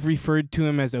think they've referred to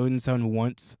him as Odin's son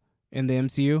once in the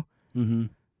MCU. Mm-hmm.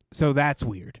 So that's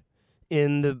weird.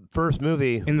 In the first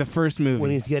movie.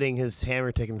 When he's getting his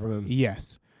hammer taken from him.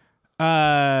 Yes.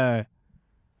 They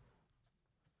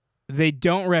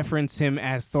don't reference him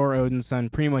as Thor Odin's son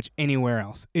pretty much anywhere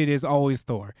else. It is always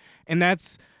Thor. And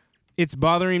it's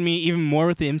bothering me even more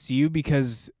with the MCU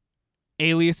because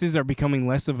aliases are becoming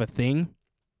less of a thing.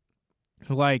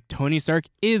 Like Tony Stark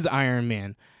is Iron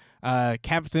Man.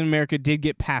 Captain America did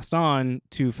get passed on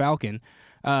to Falcon.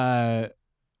 But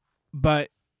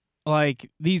like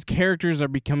these characters are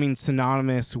becoming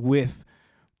synonymous with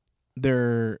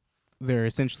their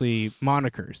essentially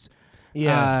monikers.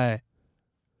 Yeah.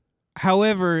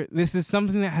 However, this is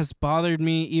something that has bothered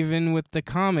me even with the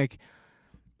comic.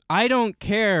 I don't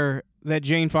care that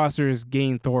Jane Foster has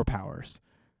gained Thor powers.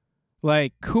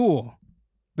 Like, cool.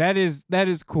 That is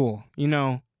cool. You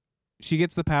know, she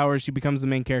gets the powers, she becomes the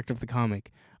main character of the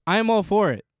comic. I'm all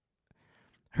for it.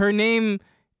 Her name,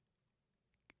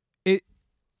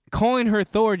 calling her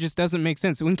Thor just doesn't make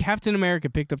sense. When Captain America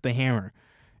picked up the hammer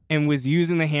and was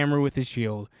using the hammer with his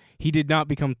shield, he did not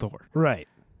become Thor. Right.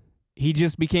 He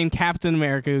just became Captain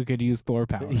America who could use Thor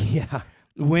powers. Yeah.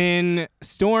 When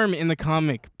Storm in the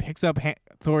comic picks up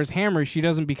Thor's hammer, she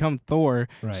doesn't become Thor.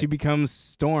 Right. She becomes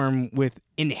Storm with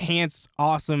enhanced,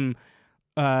 awesome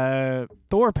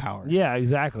Thor powers. Yeah,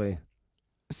 exactly.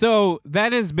 So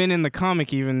that has been in the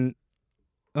comic even.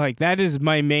 Like, that is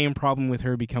my main problem with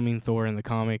her becoming Thor in the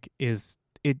comic is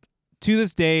it to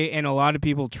this day, and a lot of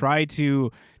people try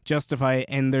to justify it,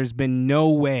 and there's been no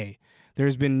way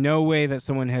that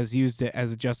someone has used it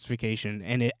as a justification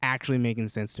and it actually making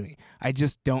sense to me. I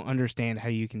just don't understand how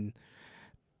you can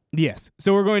Yes.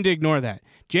 So we're going to ignore that.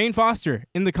 Jane Foster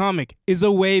in the comic is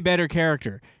a way better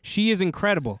character. She is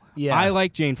incredible. Yeah. I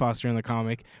like Jane Foster in the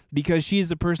comic because she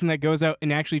is a person that goes out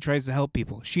and actually tries to help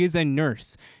people. She is a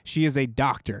nurse. She is a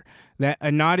doctor.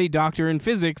 A naughty doctor in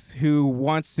physics who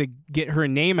wants to get her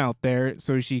name out there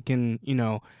so she can,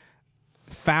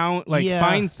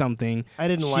 find something. I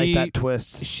didn't like that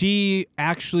twist. She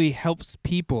actually helps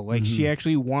people. Like she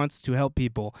actually wants to help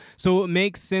people. So it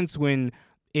makes sense when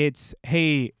it's,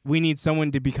 hey, we need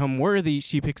someone to become worthy.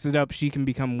 She picks it up. She can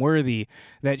become worthy.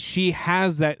 That she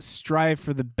has that strive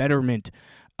for the betterment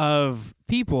of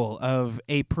people, of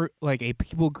a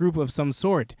people group of some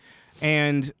sort.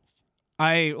 And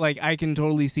I can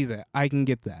totally see that. I can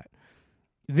get that.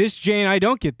 This Jane, I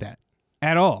don't get that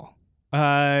at all.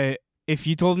 If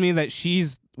you told me that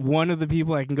she's one of the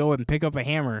people I can go and pick up a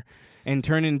hammer and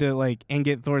turn into and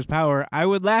get Thor's power, I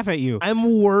would laugh at you.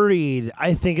 I'm worried.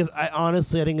 I think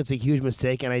it's a huge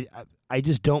mistake, and I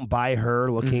just don't buy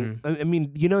her looking. I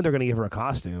mean, they're going to give her a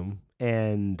costume,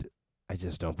 and I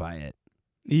just don't buy it.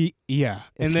 Yeah,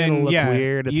 it's and then gonna look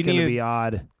weird. It's going to be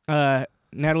odd.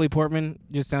 Natalie Portman,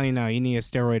 just telling you now, you need a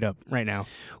steroid up right now.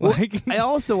 Well, I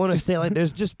also want to say,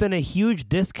 there's just been a huge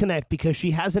disconnect because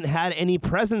she hasn't had any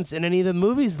presence in any of the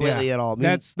movies lately at all. I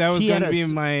mean, that was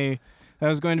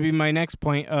going to be my next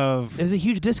point of... There's a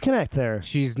huge disconnect there.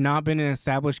 She's not been an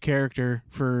established character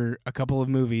for a couple of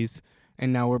movies,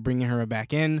 and now we're bringing her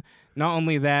back in. Not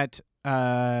only that,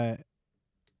 Mjolnir's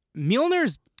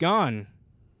gone.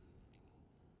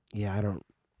 Yeah, I don't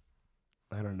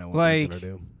know what they're going to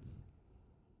do.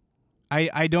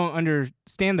 I don't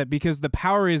understand that because the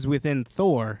power is within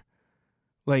Thor,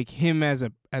 him as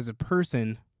a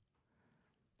person.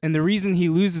 And the reason he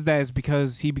loses that is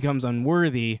because he becomes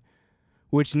unworthy,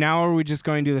 which now are we just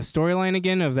going to do the storyline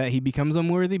again of that he becomes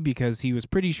unworthy because he was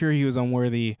pretty sure he was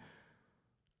unworthy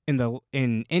in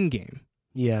Endgame.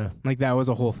 Yeah. That was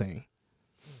a whole thing.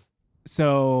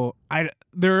 So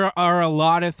there are a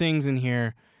lot of things in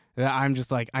here that I'm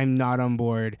just I'm not on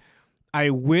board. I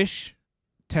wish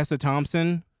Tessa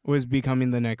Thompson was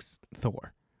becoming the next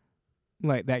Thor.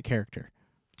 That character.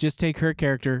 Just take her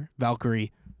character,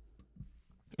 Valkyrie,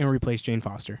 and replace Jane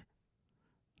Foster.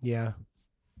 Yeah.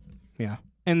 Yeah.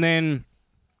 And then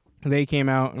they came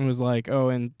out and was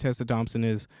and Tessa Thompson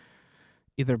is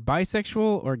either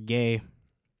bisexual or gay.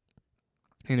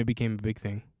 And it became a big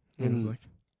thing. And it was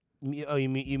you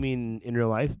mean in real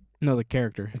life? No, the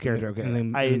character. The character, okay. In the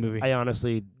movie. I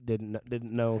honestly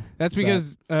didn't know. That's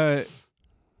because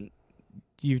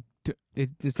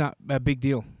it's not a big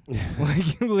deal.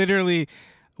 Literally,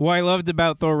 what I loved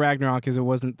about Thor Ragnarok is there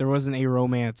wasn't a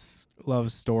romance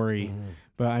love story.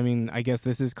 But I mean, I guess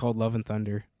this is called Love and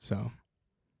Thunder, so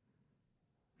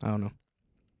I don't know.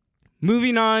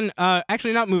 Moving on,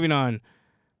 actually not moving on.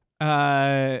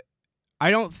 I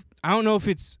don't know if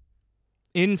it's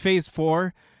in Phase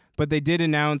 4, but they did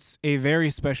announce a very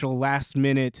special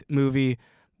last-minute movie,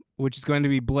 which is going to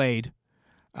be Blade,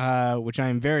 which I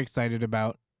am very excited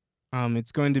about.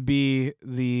 It's going to be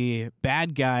the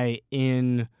bad guy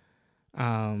in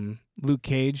Luke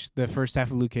Cage, the first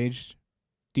half of Luke Cage.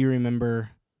 Do you remember?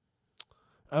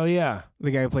 Oh, yeah.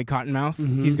 The guy who played Cottonmouth?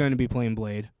 Mm-hmm. He's going to be playing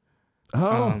Blade.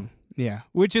 Oh. Yeah.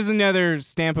 Which is another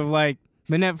stamp of the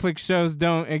Netflix shows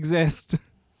don't exist.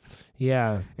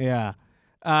 Yeah. Yeah.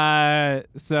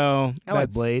 So I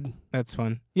like Blade. That's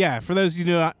fun. Yeah, for those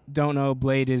who don't know,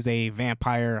 Blade is a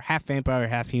vampire, half human.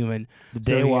 The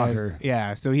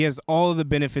Daywalker. So he has all of the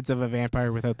benefits of a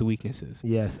vampire without the weaknesses.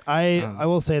 Yes. I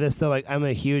will say this, though. I'm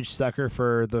a huge sucker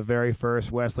for the very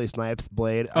first Wesley Snipes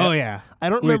Blade. I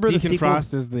don't remember Deacon the sequels.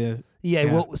 Frost is the... Yeah,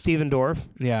 well, Stephen Dorff.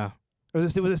 Yeah.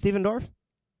 Was it Stephen Dorff?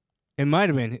 It might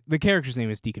have been. The character's name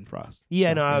is Deacon Frost.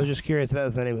 Yeah, I was just curious if that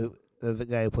was the name of the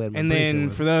guy who played him. And then,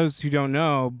 for those who don't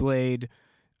know, Blade...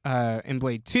 in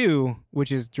Blade 2,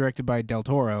 which is directed by Del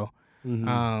Toro,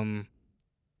 the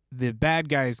bad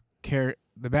guy's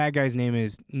name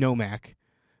is Nomak,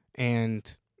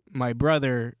 and my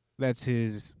brother, that's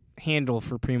his handle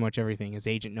for pretty much everything, is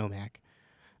Agent Nomak,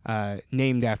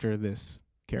 named after this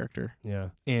character. Yeah.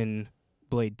 In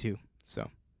Blade 2. So,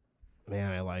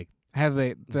 man, I like.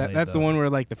 That's the one where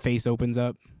the face opens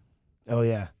up. Oh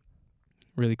yeah.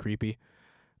 Really creepy.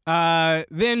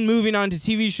 Then moving on to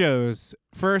TV shows.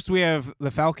 First, we have The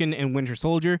Falcon and Winter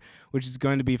Soldier, which is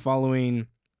going to be following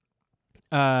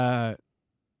Falcon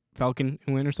and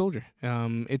Winter Soldier.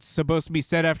 It's supposed to be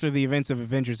set after the events of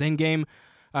Avengers Endgame.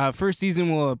 First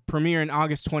season will premiere in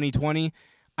August 2020.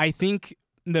 I think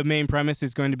the main premise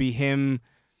is going to be him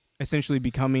essentially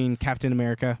becoming Captain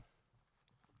America.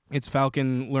 It's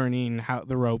Falcon learning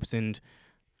the ropes and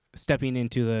stepping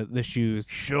into the shoes.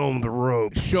 Show him the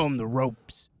ropes. Show him the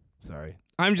ropes. Sorry.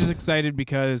 I'm just excited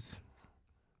because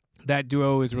that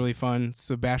duo is really fun.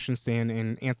 Sebastian Stan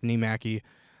and Anthony Mackie.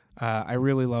 I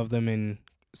really love them in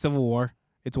Civil War.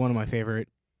 It's one of my favorite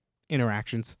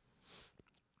interactions.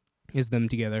 Is them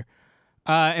together.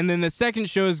 And then the second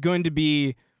show is going to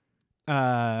be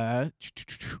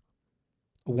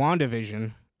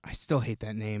WandaVision. I still hate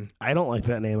that name. I don't like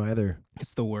that name either.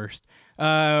 It's the worst.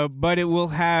 But it will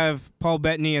have Paul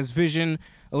Bettany as Vision,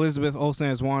 Elizabeth Olsen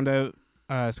as Wanda,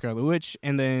 Scarlet Witch,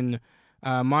 and then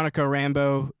Monica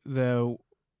Rambeau, the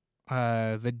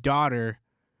daughter,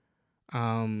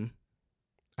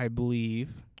 I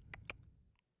believe.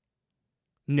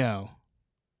 No.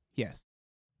 Yes.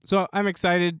 So I'm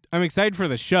excited. I'm excited for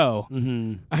the show.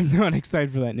 Mm-hmm. I'm not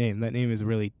excited for that name. That name is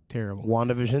really terrible.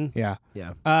 WandaVision? Yeah.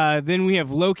 Yeah. Then we have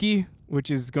Loki,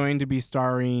 which is going to be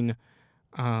starring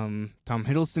Tom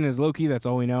Hiddleston as Loki. That's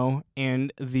all we know.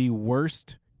 And the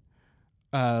worst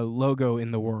logo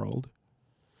in the world.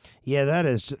 Yeah, that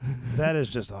is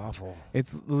just awful.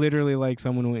 It's literally like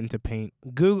someone went into paint.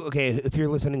 Google. Okay, if you're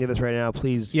listening to this right now,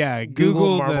 please. Yeah,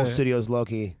 Google Marvel Studios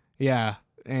Loki. Yeah,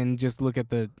 and just look at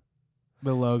the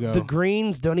logo. The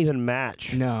greens don't even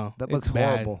match. No, that looks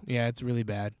bad. horrible. Yeah, it's really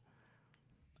bad.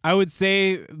 I would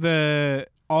say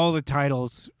all the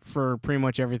titles for pretty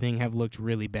much everything have looked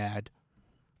really bad.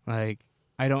 Like,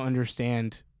 I don't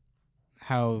understand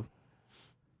how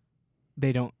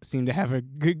they don't seem to have a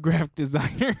good graphic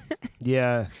designer.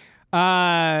 Yeah.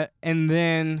 And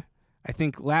then I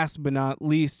think last but not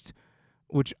least,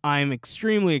 which I'm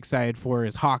extremely excited for,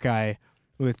 is Hawkeye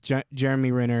with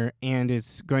Jeremy Renner, and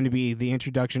it's going to be the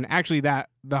introduction. Actually, the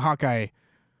Hawkeye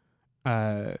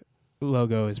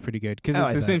logo is pretty good because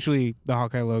it's essentially the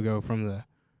Hawkeye logo from the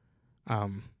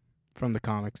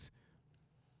comics.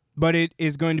 But it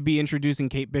is going to be introducing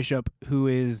Kate Bishop, who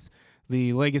is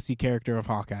the legacy character of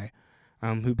Hawkeye,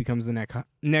 who becomes the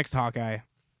next Hawkeye.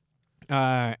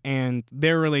 And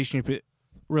their relationship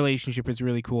is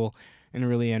really cool and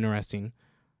really interesting.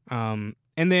 And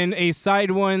then a side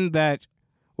one that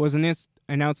was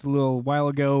announced a little while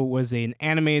ago was an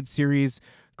animated series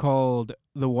called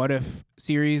the What If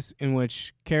series, in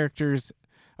which actors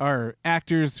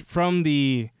from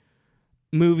the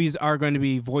movies are going to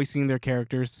be voicing their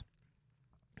characters,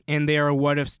 and they are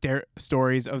what if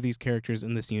stories of these characters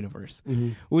in this universe,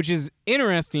 which is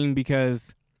interesting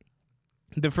because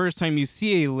the first time you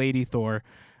see a Lady Thor,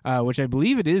 which I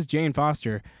believe it is Jane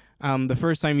Foster, the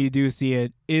first time you do see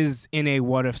it is in a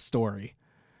what if story.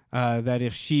 That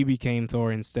if she became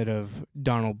Thor instead of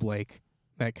Donald Blake,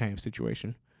 that kind of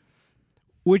situation.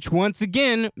 Which, once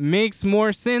again, makes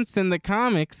more sense in the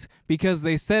comics because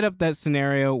they set up that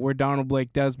scenario where Donald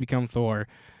Blake does become Thor,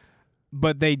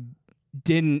 but they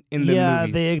didn't in the movies. Yeah,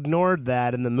 they ignored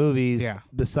that in the movies. Yeah.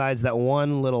 Besides that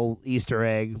one little Easter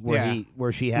egg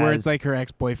where she has, where it's like her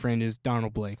ex-boyfriend is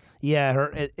Donald Blake. Yeah,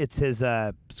 it's his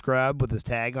scrub with his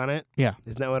tag on it. Yeah,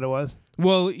 isn't that what it was?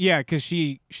 Well, yeah, because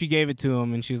she gave it to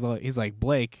him, and he's like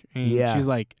Blake, and she's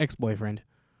like ex-boyfriend,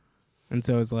 and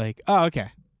so it's like, oh,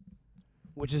 okay.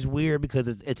 Which is weird because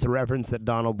it's a reference that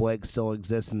Donald Blake still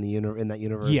exists in that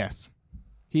universe. Yes,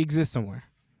 he exists somewhere.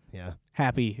 Yeah.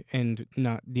 Happy and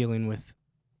not dealing with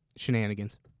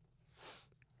shenanigans.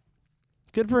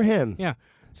 Good for him. Yeah.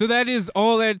 So that is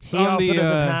all that's he on also the...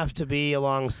 doesn't have to be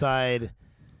alongside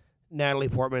Natalie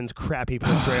Portman's crappy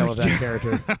portrayal of that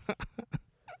character.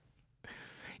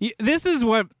 This is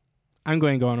what... I'm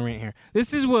going to go on a rant here.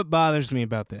 This is what bothers me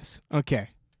about this.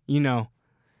 Okay.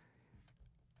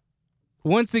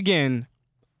 Once again,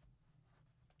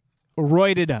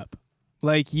 roided up.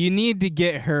 Like, you need to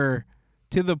get her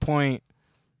to the point.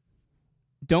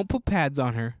 Don't put pads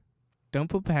on her.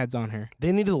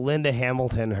 They need to Linda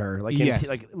Hamilton her. Like,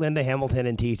 like Linda Hamilton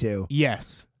in T2.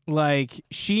 Yes. Like,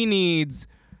 she needs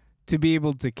to be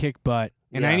able to kick butt,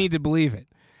 and I need to believe it.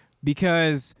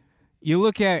 Because you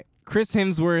look at Chris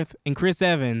Hemsworth and Chris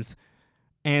Evans,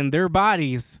 and their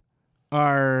bodies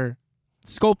are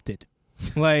sculpted.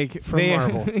 Like,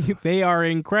 Marvel. They are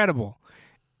incredible.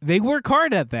 They work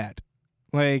hard at that.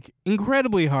 Like,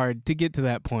 incredibly hard to get to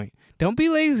that point. Don't be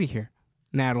lazy here,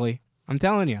 Natalie. I'm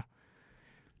telling you.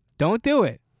 Don't do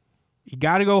it. You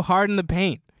got to go hard in the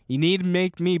paint. You need to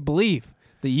make me believe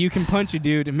that you can punch a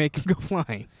dude and make him go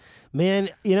flying. Man,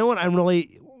 you know what I'm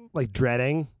really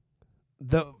dreading?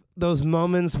 Those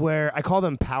moments where I call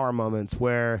them power moments,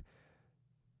 where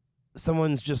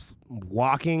someone's just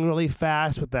walking really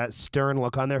fast with that stern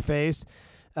look on their face.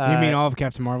 You mean all of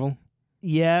Captain Marvel?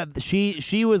 Yeah,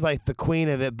 she was like the queen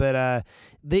of it, but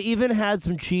they even had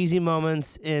some cheesy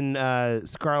moments in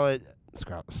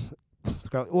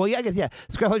Well, yeah, I guess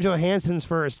Scarlett Johansson's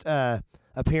first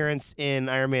appearance in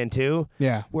Iron Man 2,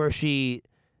 where she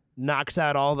knocks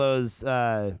out all those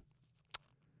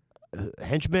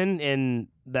henchmen in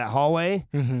that hallway,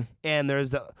 and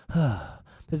there's that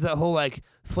whole like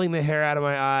fling the hair out of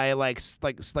my eye, like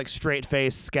straight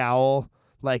face scowl,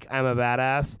 like I'm a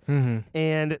badass,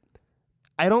 and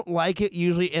I don't like it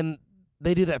usually, and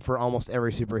they do that for almost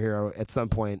every superhero at some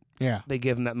point. Yeah, they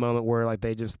give them that moment where like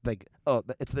they just like, oh,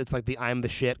 it's like the I'm the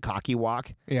shit cocky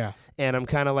walk. Yeah, and I'm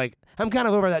kind of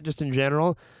over that just in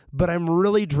general, but I'm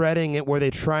really dreading it where they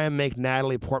try and make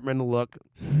Natalie Portman look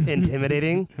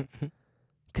intimidating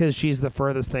because she's the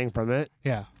furthest thing from it.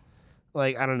 Yeah,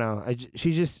 like I don't know,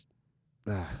 she just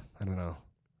I don't know.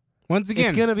 Once again,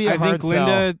 it's gonna be a hard think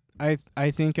Linda.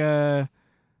 I think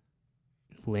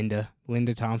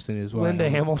Linda Thompson is what. Linda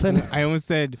Hamilton. I almost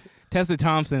said Tessa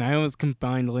Thompson. I almost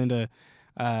combined Linda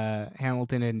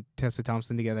Hamilton and Tessa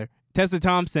Thompson together. Tessa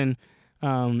Thompson,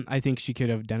 I think she could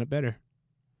have done it better.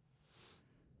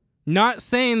 Not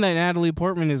saying that Natalie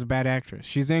Portman is a bad actress.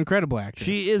 She's an incredible actress.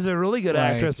 She is a really good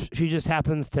actress. She just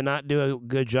happens to not do a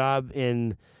good job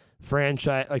in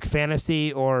franchise like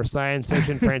fantasy or science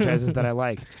fiction franchises that I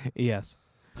like. Yes.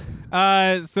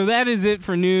 So that is it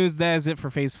for news. That is it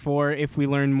for Phase 4. If we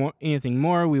learn anything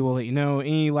more, we will let you know.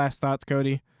 Any last thoughts,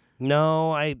 Cody?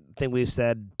 No, I think we've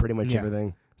said pretty much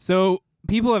everything. So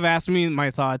people have asked me my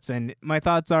thoughts, and my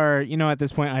thoughts are, at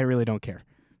this point, I really don't care.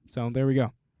 So there we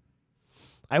go.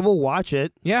 I will watch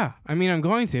it. Yeah, I mean, I'm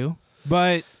going to,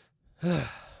 but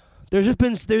there's just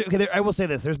been I will say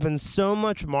this: there's been so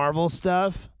much Marvel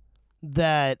stuff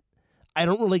that I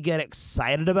don't really get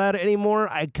excited about it anymore.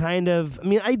 I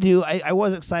do. I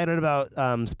was excited about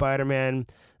Spider-Man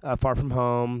Far From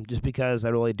Home just because I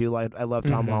really do I love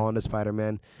Tom Holland as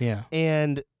Spider-Man. Yeah.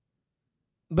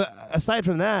 But aside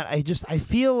from that, I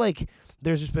feel like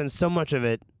there's just been so much of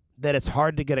it that it's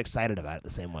hard to get excited about it the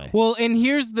same way. Well, and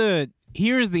here's the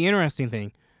interesting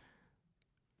thing.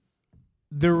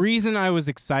 The reason I was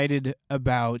excited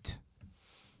about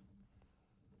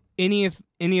any of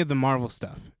the Marvel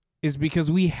stuff is because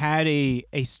we had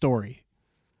a story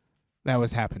that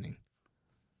was happening.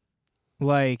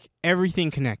 Like,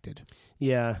 everything connected.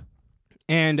 Yeah.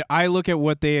 And I look at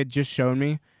what they had just shown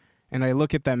me, and I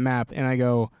look at that map, and I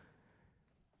go,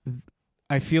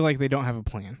 I feel like they don't have a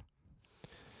plan.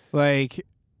 Like,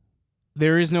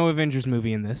 there is no Avengers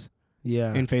movie in this.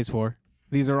 Yeah. In Phase 4.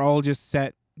 These are all just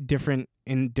set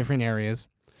in different areas.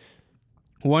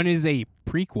 One is a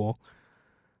prequel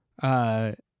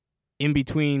in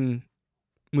between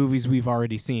movies we've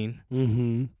already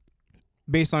seen.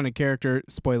 Based on a character,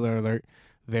 spoiler alert,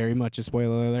 very much a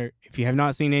spoiler alert. If you have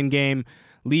not seen Endgame,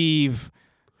 leave.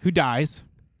 Who dies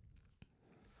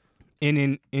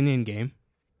in Endgame?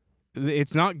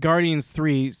 It's not Guardians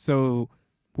 3, so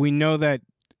we know that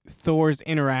Thor's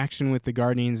interaction with the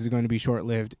Guardians is going to be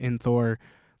short-lived in Thor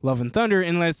Love and Thunder,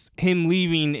 unless him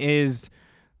leaving is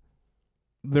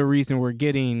the reason we're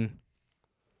getting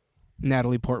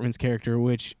Natalie Portman's character,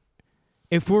 which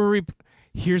if we're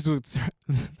this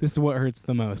is what hurts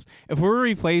the most. If we're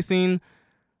replacing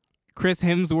Chris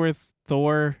Hemsworth's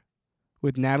Thor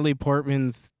with Natalie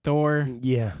Portman's Thor,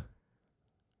 yeah,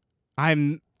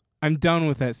 I'm done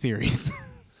with that series.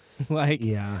 I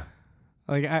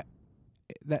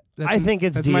think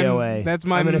it's DOA.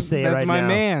 I'm gonna say that's it right my now.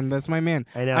 Man. That's my man.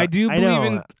 I know. I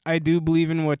do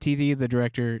believe in Waititi, the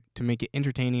director, to make it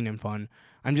entertaining and fun.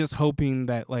 I'm just hoping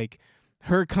that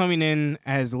her coming in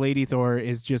as Lady Thor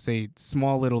is just a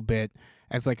small little bit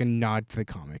as a nod to the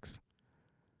comics.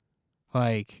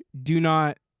 Do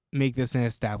not make this an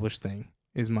established thing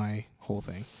is my whole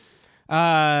thing.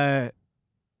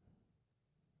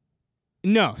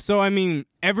 No. So, I mean,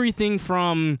 everything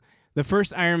from the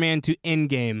first Iron Man to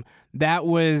Endgame, that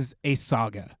was a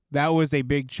saga. That was a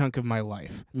big chunk of my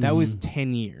life. That was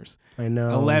 10 years. I know.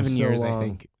 11 years, long. I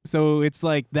think. So it's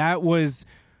that was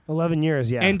 11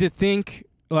 years, yeah. And to think,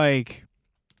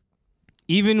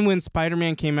 even when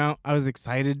Spider-Man came out, I was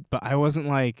excited, but I wasn't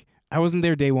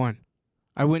there day one.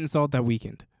 I went and saw it that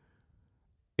weekend.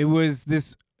 It was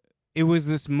this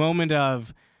moment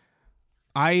of,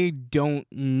 I don't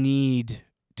need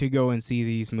to go and see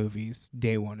these movies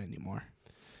day one anymore.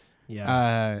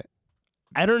 Yeah.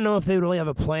 I don't know if they really have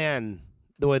a plan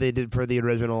the way they did for the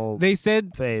original phase.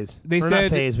 Not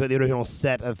phase, but the original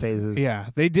set of phases. Yeah.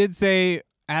 They did say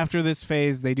after this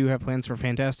phase, they do have plans for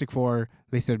Fantastic Four.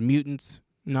 They said mutants,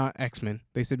 not X-Men.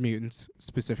 They said mutants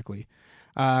specifically.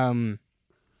 And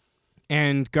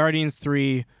Guardians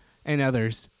 3 and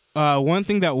others. One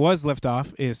thing that was left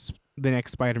off is the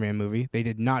next Spider-Man movie. They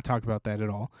did not talk about that at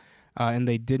all. And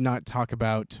they did not talk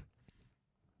about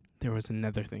there was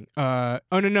another thing.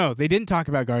 No, they didn't talk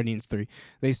about Guardians 3.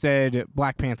 They said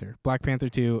Black Panther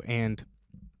 2, and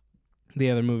the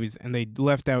other movies, and they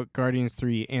left out Guardians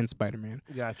 3 and Spider-Man.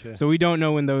 Gotcha. So we don't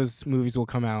know when those movies will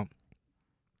come out,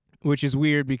 which is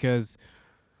weird because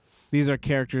these are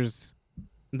characters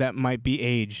that might be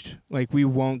aged. Like, we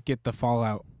won't get the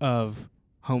fallout of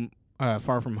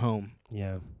Far From Home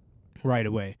right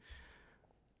away.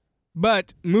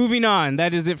 But moving on,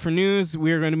 that is it for news.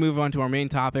 We are going to move on to our main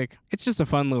topic. It's just a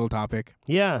fun little topic.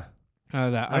 Yeah.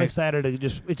 That I'm excited to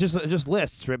just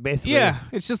lists, right, basically. Yeah,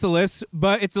 it's just a list,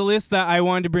 but it's a list that I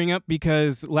wanted to bring up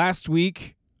because last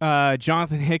week,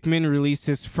 Jonathan Hickman released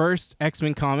his first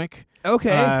X-Men comic.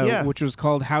 Okay, which was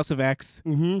called House of X.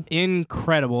 Mm-hmm.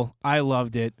 Incredible. I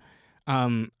loved it.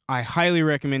 I highly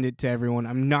recommend it to everyone.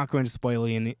 I'm not going to spoil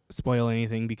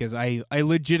anything because I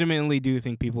legitimately do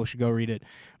think people should go read it.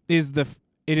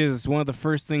 It is one of the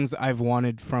first things I've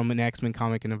wanted from an X-Men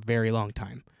comic in a very long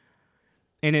time.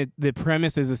 And the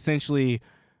premise is essentially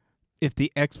if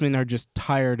the X-Men are just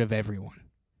tired of everyone.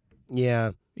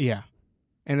 Yeah. Yeah.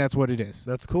 And that's what it is.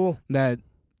 That's cool. That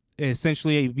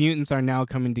essentially mutants are now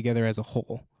coming together as a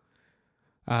whole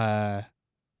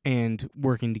and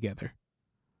working together.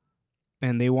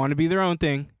 And they want to be their own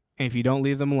thing. And if you don't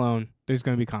leave them alone, there's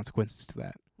going to be consequences to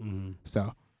that. Mm-hmm.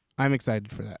 So I'm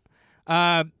excited for that.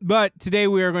 But today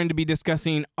we are going to be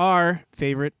discussing our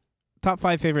top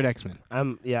 5 favorite X-Men.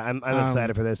 I'm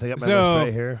excited for this. I got my list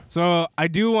right here. So I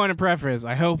do want to preface,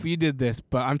 I hope you did this,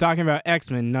 but I'm talking about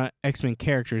X-Men, not X-Men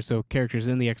characters, so characters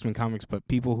in the X-Men comics, but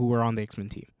people who were on the X-Men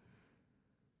team.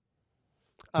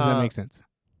 Does that make sense?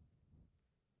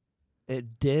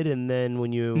 It did, and then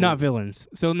when you... Not villains.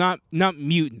 So not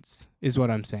mutants is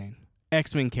what I'm saying.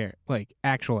 X-Men like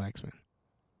actual X-Men.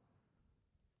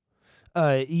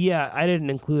 Yeah, I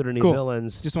didn't include any Cool.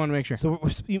 villains. Just want to make sure. So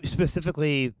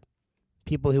specifically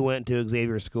people who went to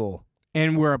Xavier's school.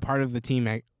 And we're a part of the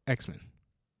team X-Men.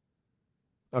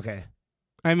 Okay.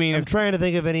 I mean... I'm trying to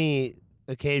think of any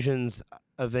occasions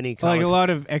of any comics. Like a lot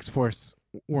of X-Force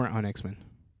weren't on X-Men.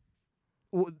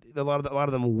 A lot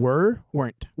of them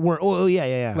weren't. Oh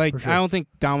yeah. Like sure. I don't think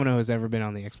Domino has ever been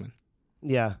on the X-Men.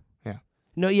 Yeah.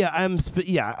 No, yeah,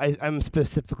 I'm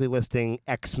specifically listing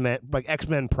X-Men, like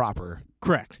X-Men proper.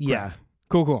 Correct. Yeah.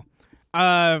 Cool.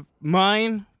 My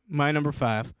number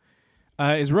 5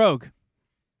 is Rogue.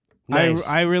 Nice.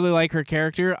 I really like her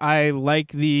character. I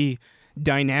like the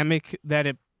dynamic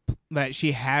that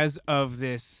she has of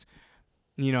this,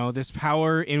 this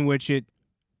power in which it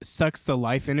sucks the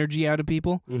life energy out of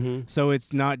people. Mm-hmm. So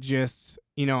it's not just,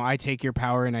 I take your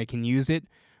power and I can use it,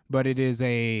 but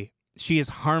she is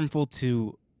harmful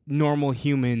to normal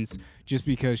humans just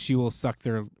because she will suck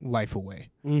their life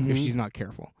away if she's not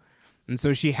careful. And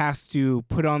so she has to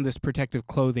put on this protective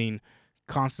clothing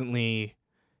constantly.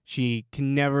 She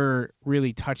can never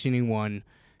really touch anyone.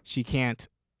 She can't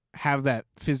have that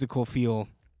physical feel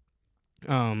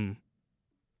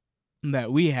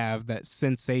that we have, that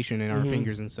sensation in our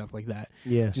fingers and stuff like that.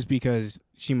 Yeah. Just because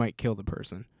she might kill the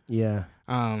person. Yeah.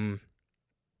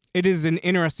 It is an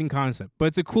interesting concept, but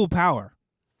it's a cool power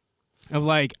of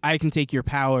like, I can take your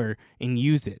power and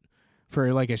use it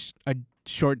for like a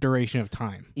short duration of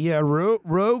time. Yeah.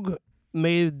 Rogue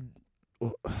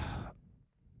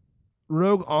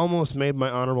almost made my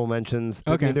honorable mentions.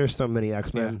 Okay. I mean, there's so many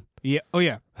X-Men. Yeah. Oh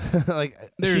yeah. Like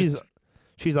she's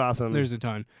awesome. There's a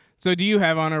ton. So do you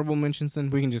have honorable mentions then?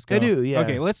 We can just go. I do, yeah.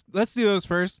 Okay, let's do those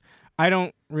first. I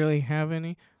don't really have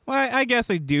any. Well, I guess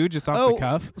I do, just off the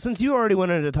cuff. Since you already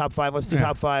went into top 5, let's do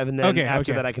top 5, and then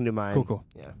after that I can do mine. Cool.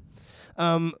 Yeah.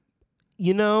 I'm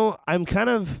kind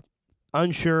of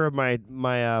unsure of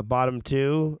my bottom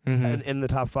 2 in the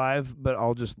top 5, but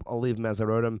I'll leave them as I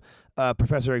wrote them.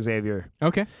 Professor Xavier.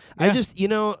 Okay. Yeah. I just,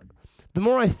 the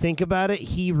more I think about it,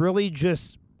 he really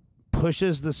just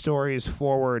pushes the stories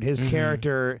forward. His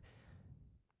character,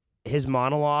 his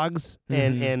monologues,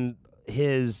 and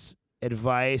his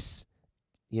advice,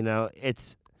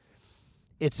 it's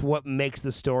what makes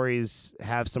the stories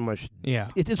have so much. Yeah,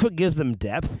 it's what gives them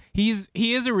depth. He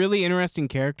is a really interesting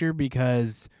character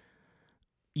because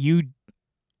he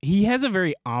has a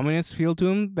very ominous feel to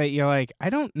him that you're like, I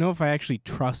don't know if I actually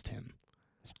trust him.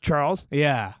 Charles?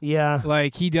 Yeah.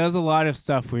 Like he does a lot of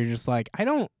stuff where you're just like, I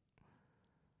don't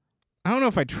know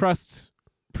if I trust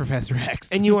Professor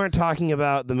X. And you aren't talking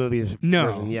about the movies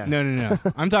version. Yeah. No.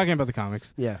 I'm talking about the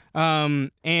comics. Yeah.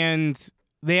 And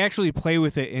they actually play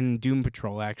with it in Doom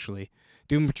Patrol, actually.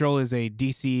 Doom Patrol is a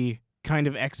DC kind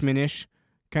of X-Men-ish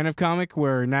kind of comic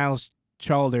where Niles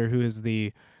Chalder, who is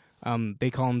they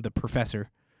call him the Professor,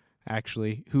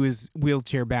 actually, who is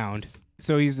wheelchair-bound.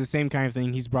 So he's the same kind of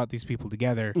thing. He's brought these people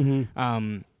together.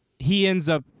 he ends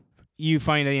up you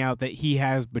finding out that he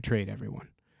has betrayed everyone.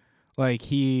 Like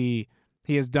he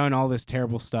has done all this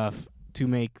terrible stuff to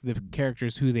make the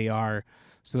characters who they are,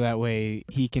 so that way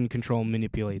he can control and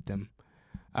manipulate them.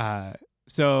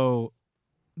 So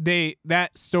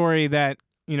that story that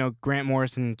Grant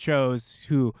Morrison chose,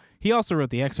 who he also wrote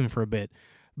the X-Men for a bit,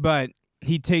 but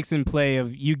he takes in play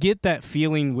of you get that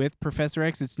feeling with Professor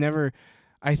X. It's never.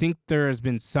 I think there has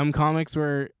been some comics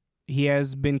where he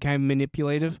has been kind of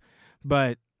manipulative,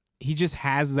 but he just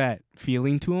has that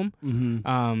feeling to him.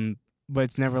 Mm-hmm. But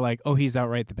it's never like, oh, he's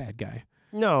outright the bad guy.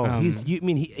 No,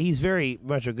 he's very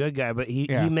much a good guy, but he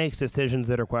makes decisions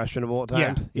that are questionable at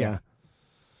times. Yeah.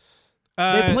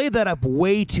 They played that up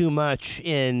way too much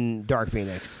in Dark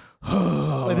Phoenix.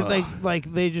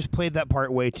 like they just played that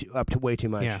part way too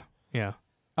much. Yeah.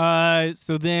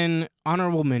 So then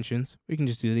honorable mentions. We can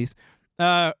just do these.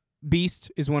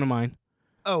 Beast is one of mine.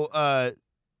 Oh,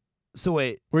 so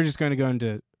wait. We're just going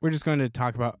to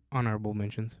talk about honorable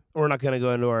mentions. We're not going to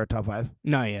go into our top 5?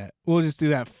 Not yet. We'll just do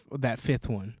that fifth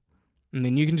one. And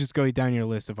then you can just go down your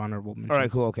list of honorable mentions. All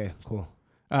right, cool. Okay, cool.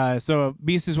 So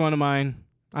Beast is one of mine.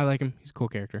 I like him. He's a cool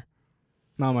character.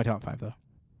 Not in my top 5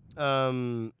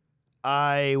 though.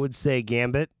 I would say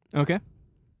Gambit. Okay.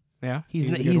 Yeah. He's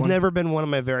never been one of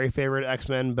my very favorite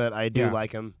X-Men, but I do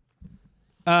like him.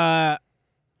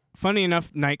 Funny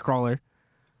enough, Nightcrawler.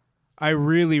 I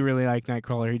really, really like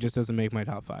Nightcrawler. He just doesn't make my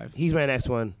top 5. He's my next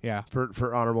one. Yeah.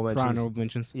 For honorable mentions. For honorable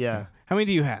mentions. Yeah. How many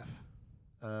do you have?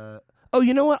 Oh,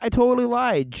 you know what? I totally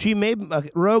lied. She made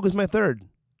Rogue was my third.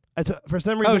 For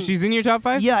some reason. Oh, she's in your top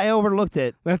 5? Yeah, I overlooked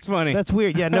it. That's funny. That's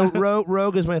weird. Yeah, no,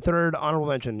 Rogue is my third honorable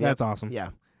mention. Yep. That's awesome.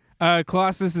 Yeah.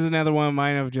 Colossus is another one of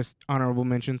mine of just honorable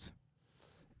mentions.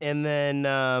 And then,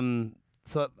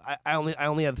 so I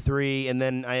only have 3, and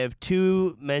then I have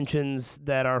 2 mentions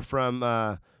that are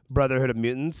from Brotherhood of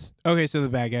Mutants. Okay, so the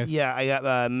bad guys. Yeah, I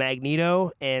got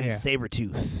Magneto and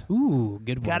Sabretooth. Ooh,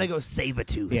 good one. Gotta go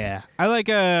Sabretooth. Yeah. I like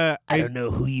I don't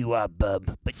know who you are,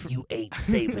 bub, but you ain't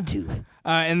Sabretooth.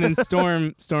 And then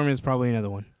Storm is probably another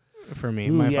one for me.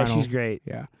 Ooh, yeah, she's great.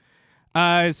 Yeah.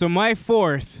 So my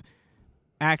fourth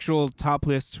actual top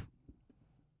list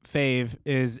fave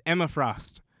is Emma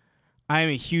Frost. I'm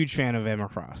a huge fan of Emma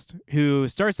Frost, who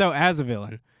starts out as a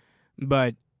villain,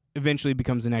 but eventually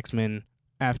becomes an X-Men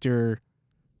after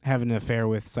having an affair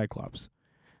with Cyclops.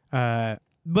 But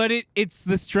it's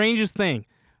the strangest thing.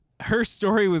 Her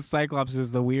story with Cyclops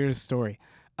is the weirdest story.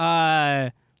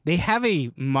 They have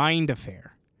a mind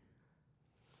affair.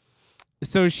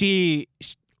 So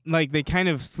they kind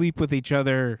of sleep with each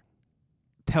other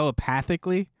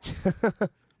telepathically.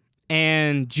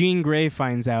 And Jean Grey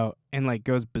finds out and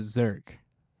goes berserk.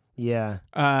 Yeah.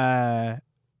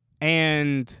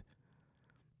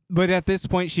 But at this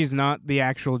point she's not the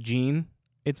actual Jean.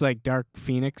 It's like Dark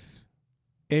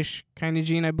Phoenix-ish kind of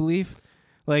Jean, I believe.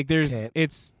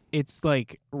 It's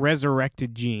like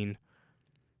resurrected Jean.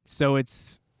 So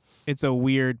it's a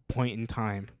weird point in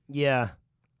time. Yeah.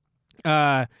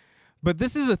 But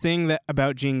this is a thing that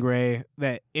about Jean Grey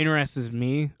that interests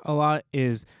me a lot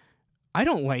is I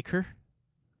don't like her.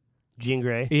 Jean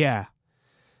Grey? Yeah.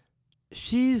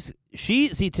 See,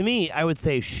 to me, I would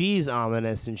say she's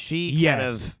ominous, and she kind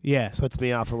of puts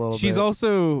me off a little bit. She's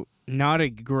also not a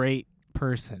great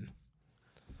person.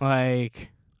 I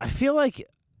feel like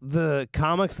the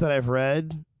comics that I've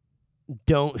read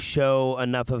don't show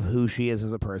enough of who she is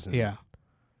as a person. Yeah.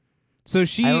 So I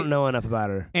don't know enough about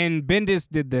her. And Bendis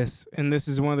did this, and this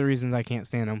is one of the reasons I can't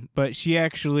stand him. But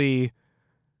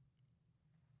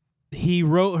he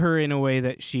wrote her in a way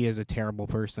that she is a terrible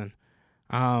person.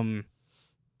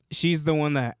 She's the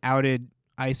one that outed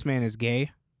Iceman as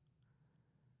gay.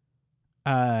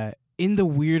 In the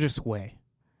weirdest way.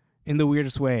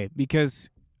 Because,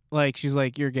 she's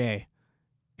like, you're gay.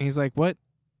 And he's like, what?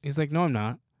 He's like, no, I'm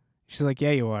not. She's like,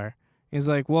 yeah, you are. He's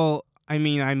like, well, I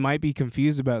mean, I might be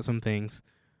confused about some things.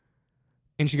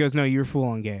 And she goes, no, you're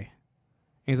full-on gay.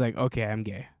 And he's like, okay, I'm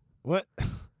gay. What?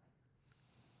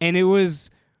 And it was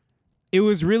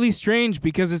really strange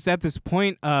because it's at this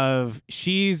point of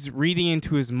she's reading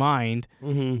into his mind.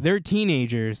 Mm-hmm. They're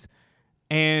teenagers.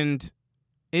 And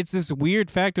it's this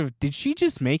weird fact of, did she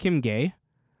just make him gay?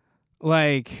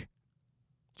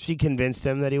 She convinced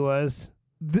him that he was?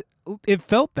 It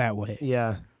felt that way.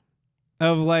 Yeah.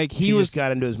 Of he just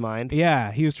got into his mind.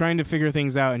 Yeah, he was trying to figure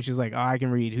things out, and she's like, "Oh, I can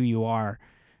read who you are,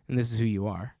 and this is who you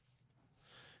are."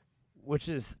 Which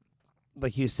is,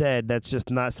 like you said, that's just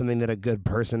not something that a good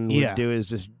person would do. Is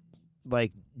just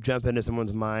jump into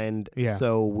someone's mind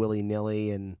so willy nilly,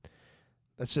 and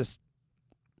that's just.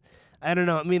 I don't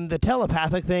know. I mean, the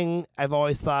telepathic thing, I've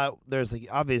always thought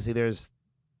obviously there's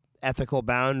ethical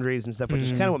boundaries and stuff, which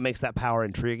is kind of what makes that power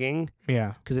intriguing.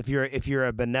 Yeah. Because if you're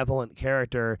a benevolent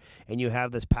character and you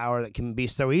have this power that can be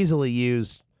so easily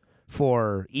used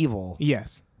for evil,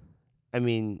 Yes. I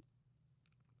mean,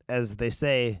 as they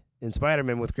say in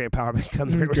Spider-Man, with great power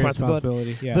comes great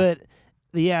responsibility. Yeah. But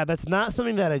yeah, that's not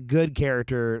something that a good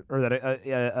character or that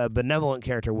a benevolent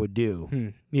character would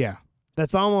do. Yeah.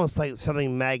 That's almost like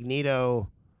something Magneto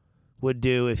would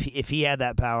do if he had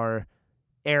that power.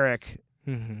 Eric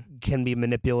can be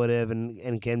manipulative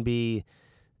and can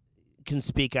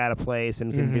speak out of place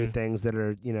and can do things that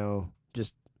are,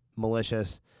 just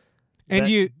malicious.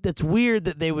 And that's weird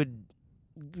that they would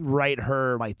write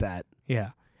her like that.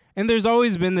 Yeah. And there's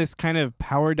always been this kind of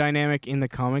power dynamic in the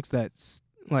comics that's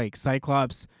like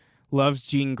Cyclops loves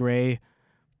Jean Grey,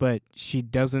 but she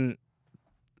doesn't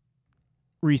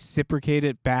reciprocate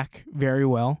it back very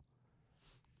well.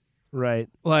 Right.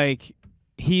 Like,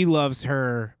 he loves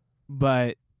her,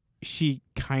 but she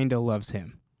kind of loves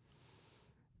him.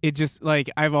 It just, like,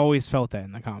 I've always felt that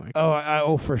in the comics.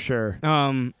 Oh, for sure.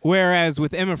 Whereas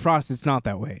with Emma Frost, it's not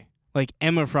that way. Like,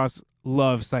 Emma Frost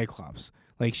loves Cyclops.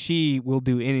 Like, she will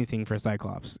do anything for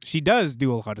Cyclops. She does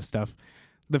do a lot of stuff.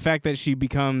 The fact that she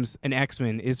becomes an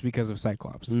X-Men is because of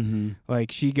Cyclops.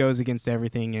 Like, she goes against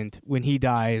everything, and when he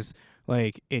dies,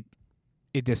 like, it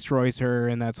destroys her,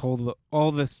 and that's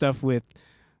all the stuff with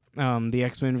the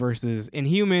X-Men versus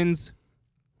Inhumans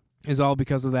is all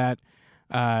because of that.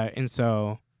 And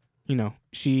so,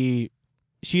 she's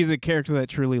a character that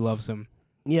truly loves him.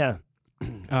 Yeah.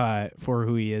 For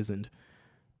who he is, and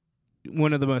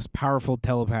one of the most powerful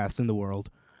telepaths in the world.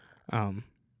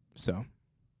 So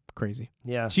crazy.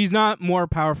 Yeah. She's not more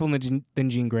powerful than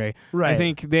Jean Grey. Right. I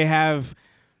think they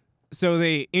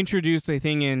introduced a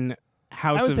thing in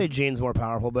House I would say Jean's more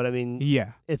powerful, but I mean,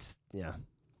 yeah.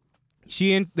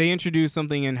 They introduced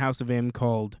something in House of M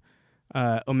called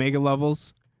Omega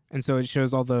levels, and so it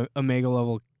shows all the Omega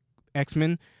level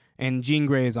X-Men, and Jean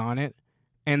Grey is on it.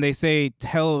 And they say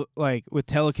with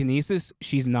telekinesis,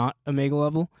 she's not Omega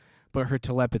level, but her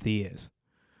telepathy is.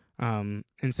 And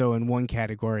so in one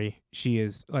category, she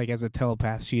is, like, as a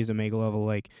telepath, she is Omega level.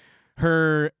 Like,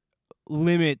 her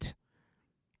limit,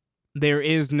 there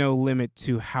is no limit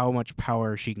to how much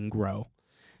power she can grow.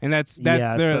 And that's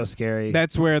it's so scary.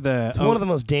 That's where it's one of the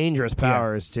most dangerous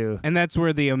powers too. And that's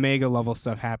where the Omega level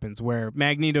stuff happens, where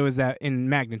Magneto is that in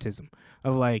magnetism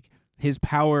of, like, his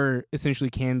power essentially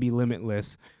can be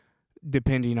limitless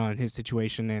depending on his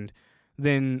situation. And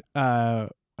then I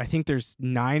think there's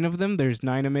 9 of them. There's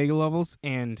 9 Omega levels,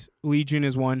 and Legion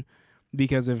is one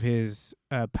because of his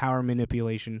power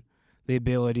manipulation, the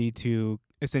ability to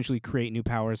essentially create new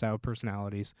powers out of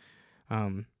personalities.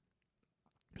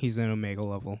 He's an Omega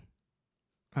level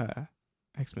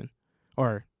X-Men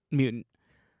or mutant.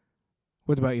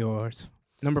 What about yours?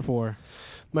 Number 4.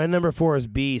 My number 4 is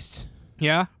Beast.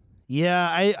 Yeah?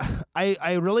 Yeah,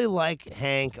 I really like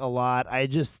Hank a lot. I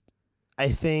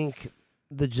think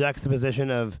the juxtaposition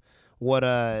of what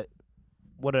an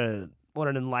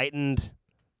enlightened,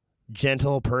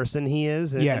 gentle person he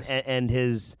is, and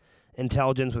his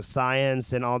intelligence with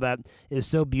science and all that is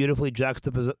so beautifully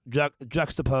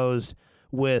juxtaposed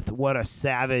with what a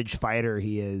savage fighter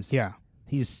he is. Yeah,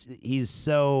 he's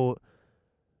so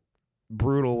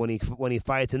brutal when he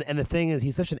fights, and the thing is,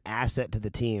 he's such an asset to the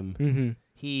team. Mm-hmm.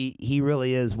 He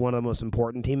really is one of the most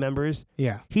important team members.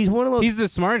 Yeah. He's one of those. He's the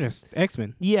smartest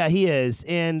X-Men. Yeah, he is.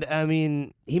 And, I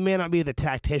mean, he may not be the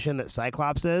tactician that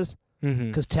Cyclops is.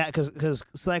 Because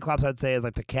Cyclops, I'd say, is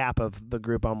like the cap of the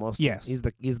group almost. Yes. He's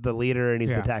the leader and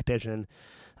he's the tactician.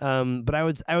 But I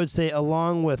would say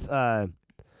along with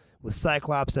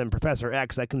Cyclops and Professor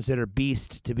X, I consider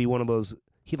Beast to be one of those.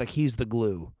 He's the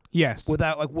glue. Yes.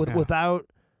 Without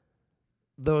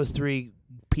those 3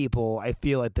 people, I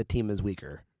feel like the team is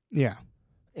weaker. Yeah.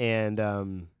 And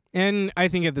I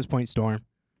think at this point, Storm.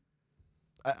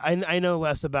 I know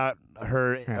less about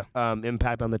her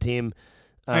impact on the team.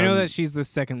 I know that she's the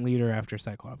second leader after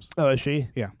Cyclops. Oh, is she?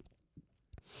 Yeah.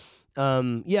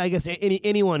 Yeah, I guess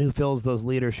anyone who fills those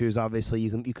leader shoes, obviously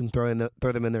you can throw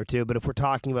them in there too. But if we're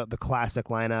talking about the classic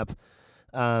lineup,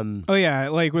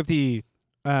 like with the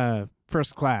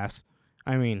First Class,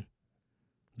 I mean.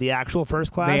 The actual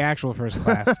First Class? The actual First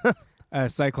Class.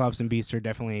 Cyclops and Beast are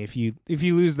definitely, if you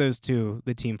lose those 2,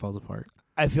 the team falls apart.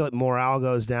 I feel like morale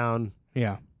goes down.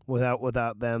 Yeah.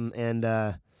 Without them, and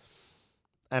I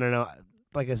don't know.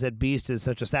 Like I said, Beast is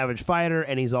such a savage fighter,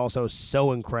 and he's also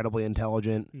so incredibly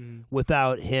intelligent. Mm.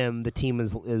 Without him, the team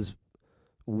is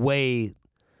way.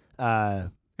 And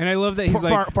I love that he's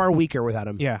far weaker without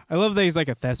him. Yeah, I love that he's like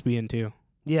a thespian too.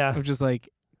 Yeah, of just like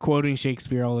quoting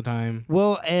Shakespeare all the time.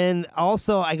 Well, and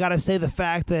also I gotta say the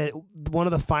fact that one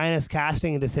of the finest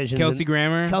casting decisions, Kelsey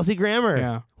Grammer.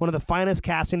 Yeah. one of the finest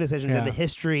casting decisions in the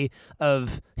history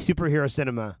of superhero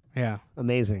cinema. Yeah.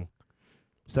 Amazing,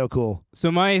 so cool.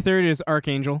 So my third is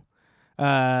Archangel. You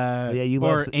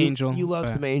love Angel. You love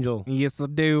some Angel. Yes, I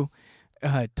do.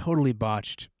 Totally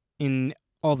botched in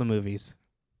all the movies.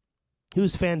 He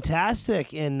was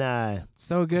fantastic in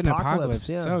so good in Apocalypse.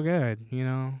 Yeah. So good,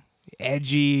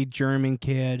 edgy German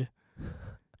kid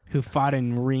who fought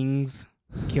in rings,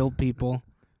 killed people.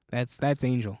 That's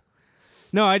Angel.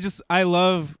 No, I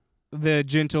love the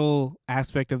gentle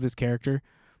aspect of this character,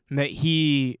 that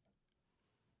he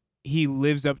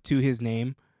lives up to his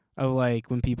name of like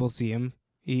when people see him.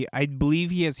 I believe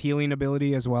he has healing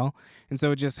ability as well, and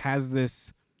so it just has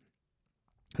this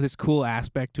cool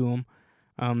aspect to him,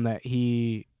 that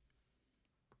he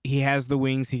has the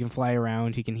wings, he can fly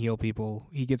around, he can heal people,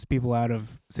 he gets people out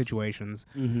of situations.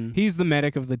 Mm-hmm. He's the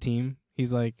medic of the team.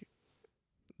 He's like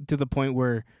to the point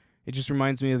where it just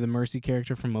reminds me of the Mercy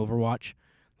character from Overwatch.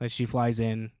 Like she flies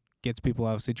in, gets people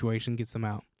out of situation, gets them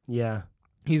out. Yeah.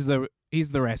 He's the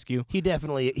rescue. He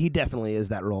definitely is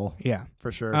that role. Yeah.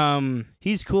 For sure.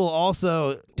 He's cool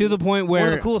also to the point where one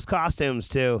of the coolest costumes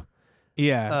too.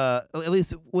 Yeah. At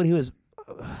least when he was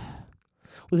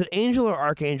it Angel or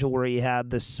Archangel where he had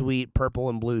the sweet purple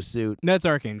and blue suit? That's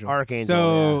Archangel.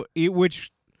 So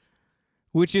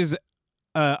which is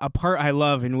a part I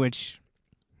love, in which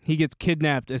he gets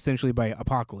kidnapped essentially by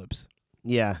Apocalypse.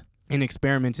 Yeah. And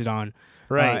experimented on.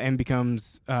 Right. And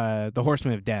becomes the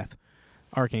Horseman of Death,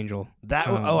 Archangel.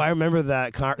 I remember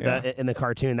that that in the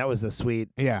cartoon. That was a sweet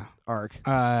arc.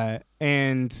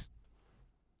 And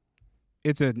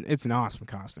it's an awesome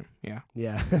costume. Yeah.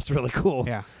 Yeah, that's really cool.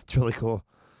 Yeah. It's really cool.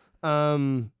 Are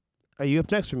you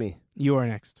up next for me? You are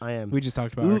next. I am. We just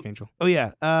talked about Archangel. Oh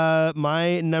yeah.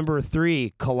 My number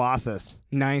 3, Colossus.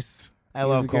 Nice. I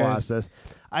love Colossus.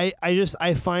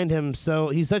 I find him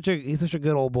he's such a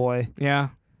good old boy. Yeah.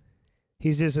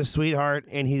 He's just a sweetheart,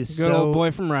 and he's good old boy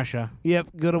from Russia. Yep,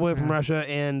 good old boy from Russia,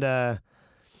 and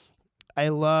I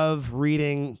love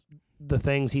reading the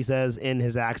things he says in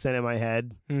his accent in my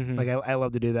head. Mm-hmm. Like I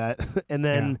love to do that. And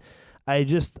then I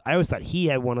always thought he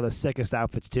had one of the sickest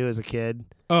outfits too as a kid.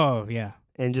 Oh yeah,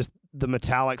 and just the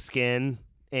metallic skin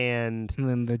and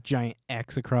then the giant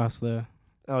X across the.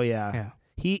 Oh yeah, yeah.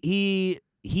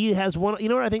 He has one. You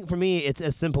know what I think? For me, it's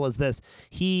as simple as this.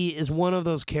 He is one of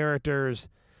those characters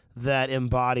that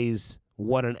embodies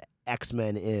what an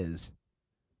X-Men is.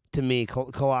 To me,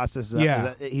 Colossus,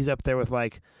 he's up there with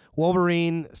like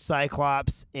Wolverine,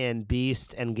 Cyclops, and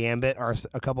Beast, and Gambit are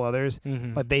a couple others.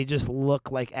 Mm-hmm. But they just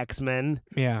look like X-Men.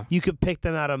 Yeah. You could pick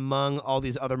them out among all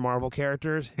these other Marvel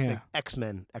characters. Yeah. Like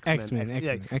X-Men.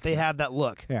 They have that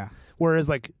look. Yeah. Whereas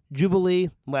like Jubilee,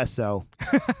 less so.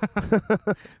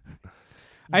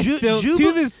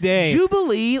 To this day,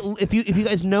 Jubilee, if you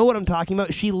guys know what I'm talking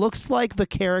about, she looks like the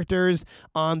characters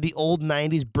on the old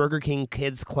 90s Burger King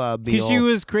Kids Club. Because she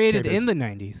was created in the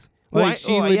 90s. Like,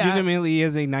 she legitimately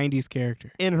is a 90s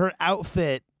character. And her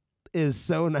outfit is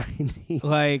so 90s.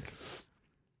 Like,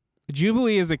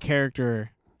 Jubilee is a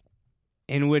character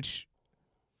in which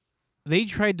they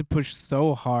tried to push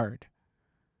so hard.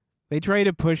 They tried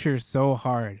to push her so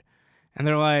hard. And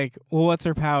they're like, well, what's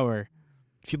her power?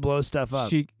 She blows stuff up.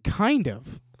 She kind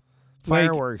of.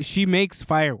 Fireworks. Like, she makes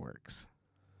fireworks.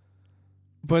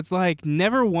 But it's like,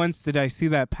 never once did I see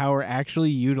that power actually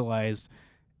utilized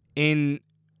in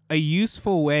a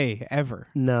useful way ever.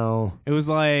 No. It was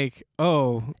like,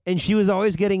 oh. And she was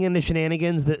always getting into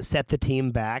shenanigans that set the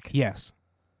team back. Yes.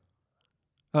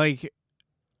 Like,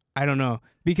 I don't know.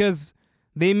 Because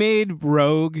they made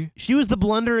Rogue. She was the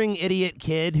blundering idiot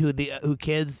kid who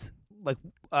kids like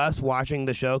us watching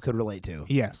the show could relate to.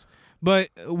 Yes. But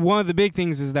one of the big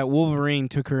things is that Wolverine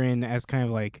took her in as kind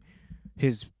of like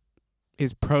his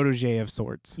protege of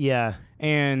sorts. Yeah.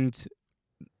 And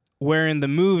where in the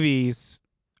movies,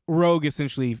 Rogue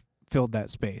essentially filled that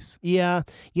space. Yeah.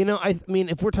 You know, I mean,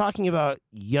 if we're talking about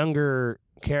younger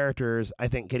characters, I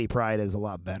think Kitty Pryde is a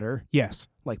lot better. Yes.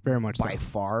 Like, very much by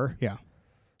far. Yeah.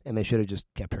 And they should have just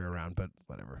kept her around, but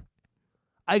whatever.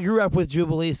 I grew up with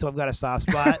Jubilee, so I've got a soft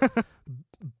spot.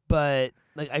 But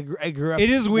like I grew up. It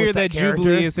is weird with that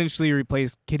Jubilee essentially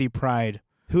replaced Kitty Pryde,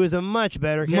 who is a much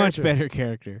better character. Much better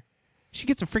character. She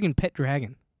gets a freaking pet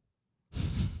dragon.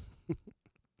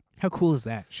 How cool is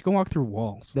that? She can walk through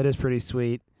walls. That is pretty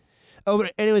sweet. Oh,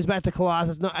 but anyways, back to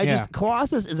Colossus. No,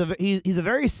 Colossus is he's a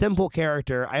very simple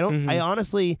character. I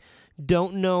honestly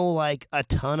don't know like a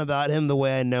ton about him the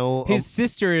way I know his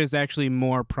sister is actually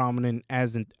more prominent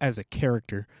as a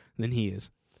character than he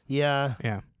is. Yeah.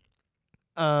 Yeah.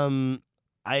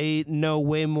 I know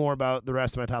way more about the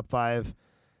rest of my top 5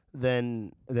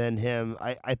 than him.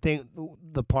 I think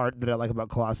the part that I like about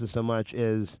Colossus so much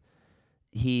is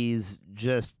he's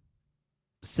just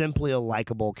simply a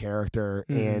likable character,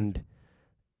 and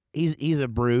he's a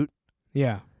brute.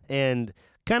 Yeah. And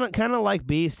kind of like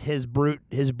Beast, his brute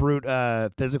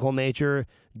physical nature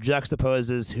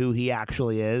juxtaposes who he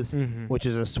actually is, which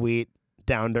is a sweet,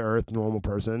 down to earth, normal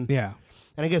person. Yeah.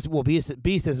 And I guess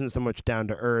Beast isn't so much down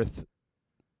to earth.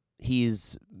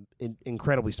 He's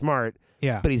incredibly smart.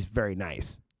 Yeah. But he's very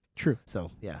nice. True.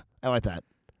 So yeah, I like that.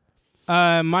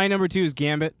 My number 2 is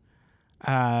Gambit.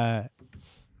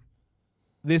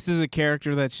 This is a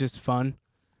character that's just fun.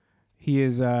 He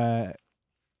is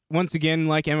once again,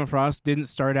 like Emma Frost, didn't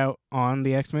start out on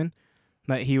the X-Men.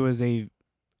 That he wasn't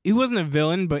a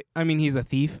villain, but I mean he's a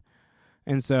thief.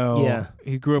 And so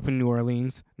he grew up in New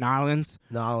Orleans. Nolans.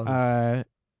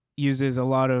 Uses a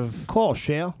lot of coal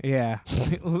shale. Yeah.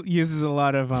 Uses a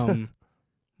lot of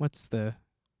what's the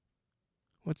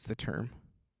term?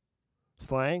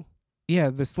 Slang? Yeah,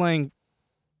 the slang.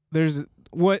 The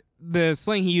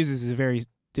slang he uses is very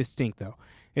distinct though.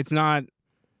 It's not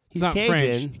Cajun.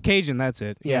 French. Cajun, that's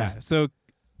it. Yeah. So,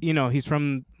 he's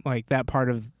from like that part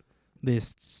of the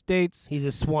States. He's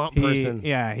a swamp person.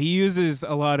 Yeah, he uses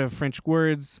a lot of French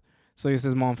words. So he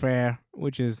says mon frère,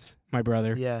 which is my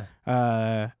brother. Yeah.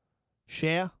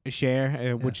 Cher,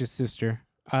 which is sister.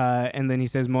 And then he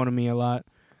says mon ami a lot,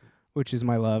 which is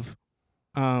my love.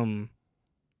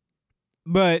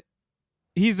 But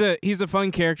he's a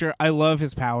fun character. I love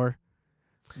his power.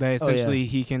 That essentially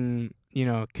he can,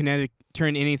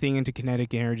 turn anything into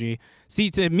kinetic energy. See,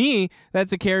 to me,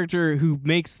 that's a character who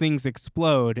makes things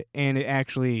explode and it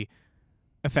actually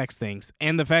affects things.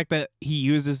 And the fact that he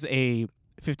uses a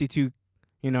 52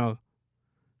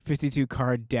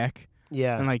 card deck.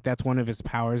 Yeah. And like that's one of his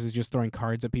powers is just throwing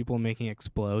cards at people and making it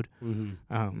explode.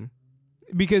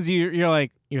 Because you're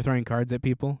throwing cards at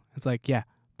people. It's like, yeah,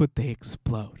 but they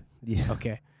explode. Yeah.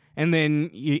 Okay. And then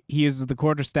he uses the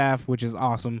quarterstaff, which is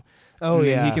awesome. Oh, and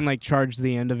yeah. He can like charge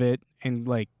the end of it and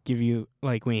like give you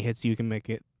like when he hits you can make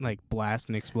it like blast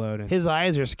and explode. And his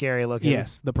eyes are scary looking.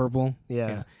 Yes, the purple.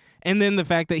 Yeah. And then the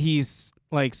fact that he's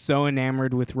like so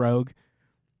enamored with Rogue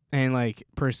and like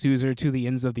pursues her to the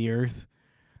ends of the earth,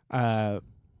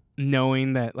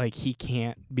 knowing that like he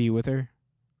can't be with her.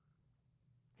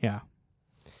 Yeah.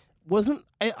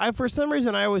 I for some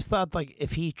reason I always thought like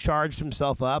if he charged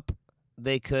himself up,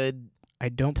 they could. I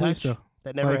don't believe so.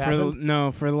 That never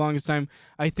happened. For the longest time,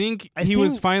 I think he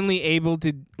was finally able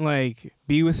to like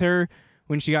be with her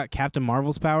when she got Captain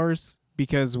Marvel's powers,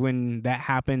 because when that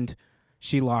happened,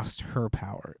 she lost her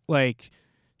power. Like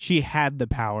she had the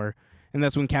power, and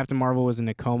that's when Captain Marvel was in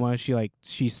a coma.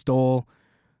 She stole,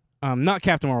 not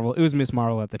Captain Marvel. It was Miss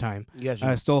Marvel at the time.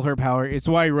 Gotcha. Stole her power. It's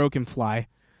why Rogue can fly.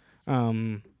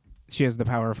 She has the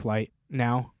power of flight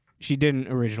now. She didn't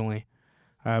originally,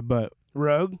 but.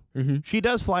 Rogue? Mm-hmm. She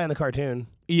does fly in the cartoon.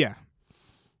 Yeah.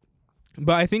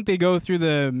 But I think they go through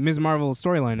the Ms. Marvel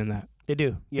storyline in that. They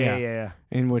do. Yeah.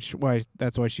 In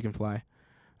that's why she can fly.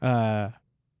 Yeah,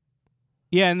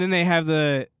 and then they have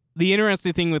the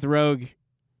interesting thing with Rogue.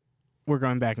 We're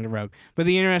going back into Rogue. But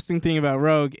the interesting thing about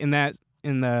Rogue in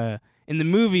the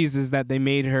movies is that they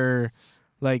made her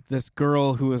like this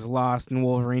girl who was lost and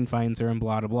Wolverine finds her and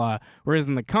blah blah blah. Whereas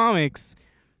in the comics,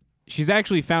 she's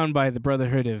actually found by the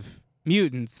Brotherhood of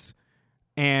Mutants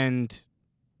and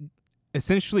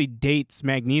essentially dates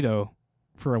Magneto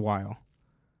for a while.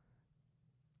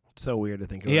 It's so weird to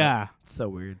think about. Yeah. It's so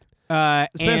weird.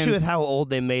 Especially with how old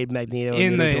they made Magneto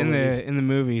in the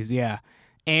movies, yeah.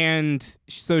 And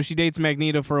so she dates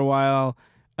Magneto for a while.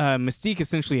 Mystique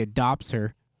essentially adopts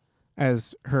her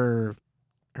as her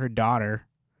daughter.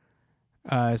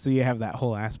 So you have that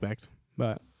whole aspect.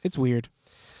 But it's weird.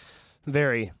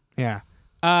 Very. Yeah.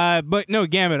 But no,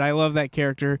 Gambit, I love that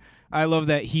character. I love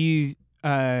that he's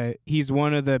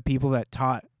one of the people that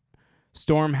taught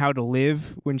Storm how to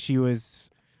live when she was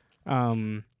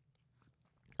a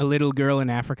little girl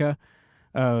in Africa.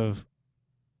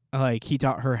 He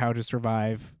taught her how to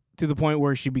survive to the point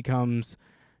where she becomes,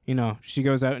 she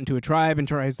goes out into a tribe and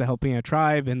tries to help a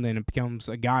tribe, and then it becomes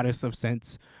a goddess of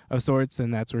sorts,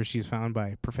 and that's where she's found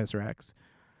by Professor X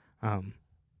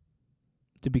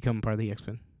to become part of the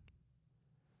X-Men.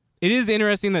 It is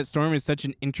interesting that Storm is such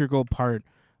an integral part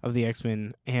of the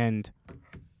X-Men, and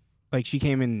like she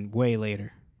came in way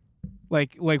later,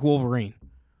 like Wolverine.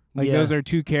 Those are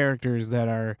two characters that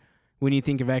are, when you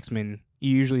think of X-Men,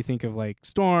 you usually think of like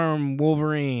Storm,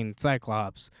 Wolverine,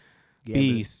 Cyclops,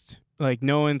 Beast. Like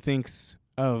no one thinks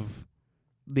of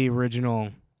the original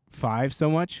 5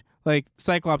 so much. Like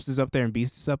Cyclops is up there and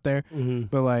Beast is up there,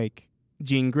 but like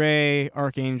Jean Grey,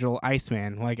 Archangel,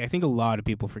 Iceman. Like I think a lot of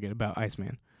people forget about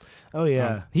Iceman. Oh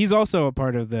yeah, he's also a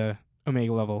part of the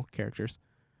Omega level characters.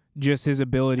 Just his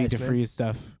ability to freeze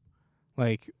stuff,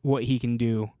 like what he can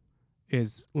do,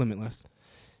 is limitless.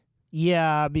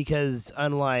 Yeah, because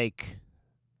unlike,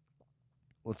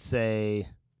 let's say,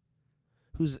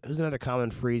 who's another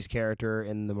common freeze character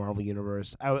in the Marvel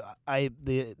universe?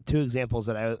 The two examples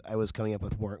that I was coming up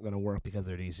with weren't going to work because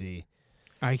they're DC.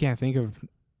 I can't think of.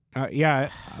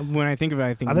 When I think of it,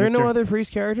 I think. Are there no other freeze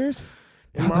characters?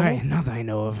 Not that I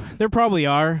know of. There probably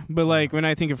are, but like when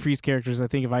I think of freeze characters, I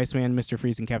think of Iceman, Mr.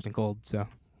 Freeze, and Captain Cold. So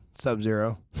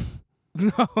Sub-Zero.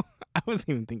 No, I wasn't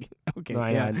even thinking. Okay, no,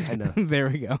 yeah, I know. There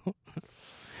we go.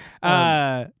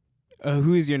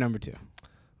 Who is your number 2?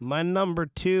 My number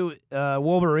 2,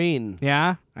 Wolverine.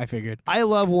 Yeah, I figured. I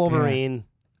love Wolverine. Yeah.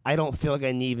 I don't feel like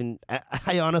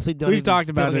I honestly don't. We've talked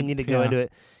about feel like it. I need to go into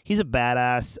it. He's a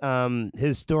badass.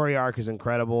 His story arc is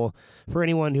incredible. For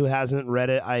anyone who hasn't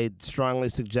read it, I strongly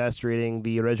suggest reading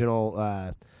the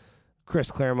original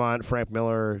Chris Claremont, Frank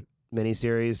Miller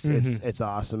miniseries. It's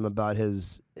awesome about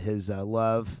his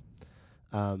love.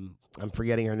 I'm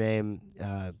forgetting her name.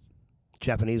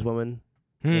 Japanese woman.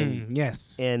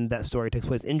 Yes. And that story takes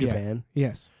place in Japan.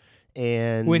 Yes.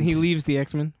 And when he leaves the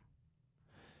X-Men?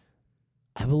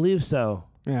 I believe so.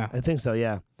 Yeah. I think so,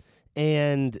 yeah.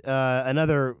 And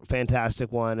another fantastic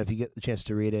one, if you get the chance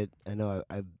to read it, I know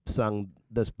I've sung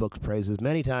this book's praises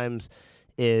many times,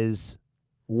 is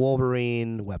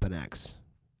Wolverine Weapon X.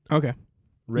 Okay.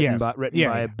 Written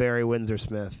by Barry Windsor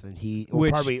Smith. And he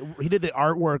did the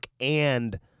artwork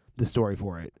and the story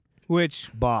for it. Which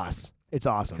boss. It's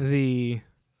awesome. The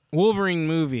Wolverine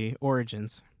movie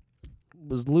Origins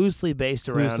was loosely based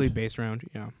around,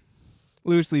 yeah.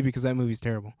 Loosely because that movie's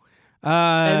terrible.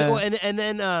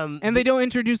 And they don't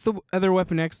introduce the other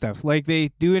Weapon X stuff. Like they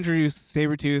do introduce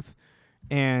Sabretooth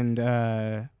and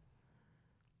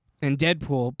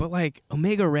Deadpool, but like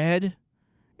Omega Red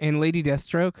and Lady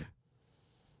Deathstrike,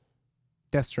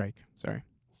 sorry.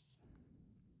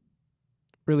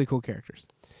 Really cool characters.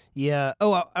 Yeah.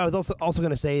 Oh, I was also going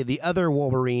to say the other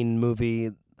Wolverine movie,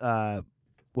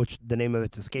 which the name of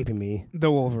it's escaping me.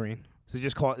 The Wolverine. Is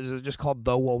it just called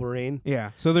The Wolverine?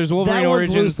 Yeah. So there's Wolverine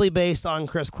Origins. That was loosely based on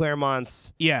Chris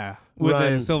Claremont's. Yeah, with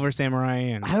the Silver Samurai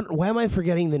and. Why am I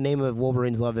forgetting the name of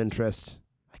Wolverine's love interest?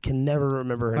 I can never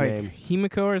remember her name.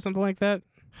 Himiko or something like that.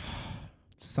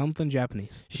 Something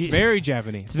Japanese. It's very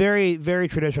Japanese. It's very, very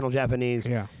traditional Japanese.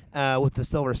 Yeah. With the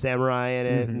Silver Samurai in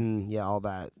it, and all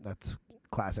that. That's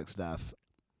classic stuff.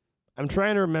 I'm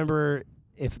trying to remember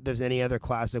if there's any other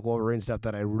classic Wolverine stuff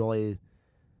that I really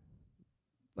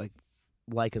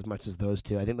like as much as those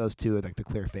two. I think those two are like the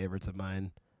clear favorites of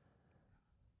mine.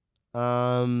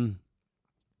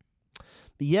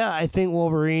 Yeah, I think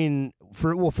Wolverine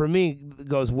for me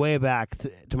goes way back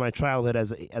to my childhood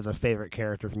as a favorite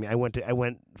character for me. I went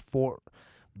for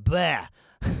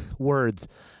words.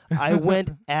 I went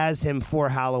as him for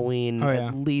Halloween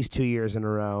at least 2 years in a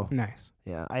row. Nice.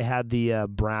 Yeah, I had the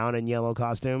brown and yellow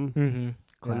costume.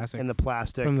 Classic. And the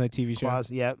plastic from the TV show.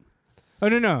 Yep. Oh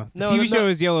no! The TV show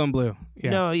is yellow and blue. Yeah.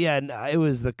 No, it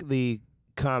was the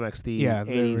comics, the 80s.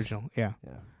 The original. Yeah.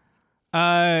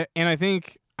 And I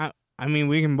think I mean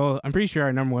we can both. I'm pretty sure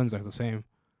our number ones are the same.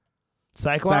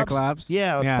 Cyclops.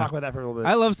 Yeah, let's talk about that for a little bit.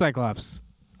 I love Cyclops.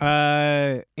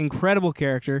 Incredible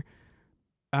character.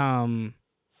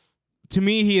 To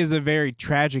me, he is a very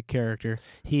tragic character.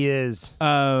 He is.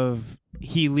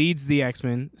 He leads the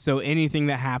X-Men, so anything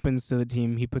that happens to the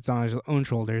team, he puts on his own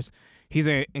shoulders. He's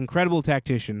an incredible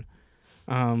tactician,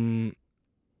 to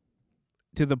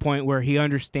the point where he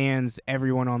understands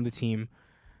everyone on the team.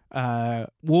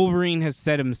 Wolverine has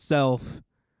said himself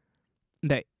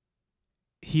that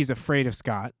he's afraid of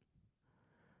Scott,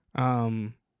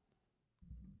 of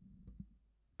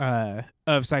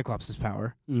Cyclops'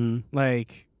 power. Mm-hmm.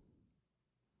 Like,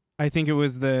 I think it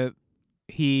was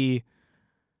he's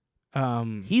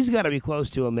got to be close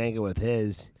to Omega with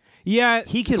his. Yeah,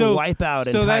 he can wipe out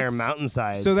entire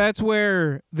mountainsides. So that's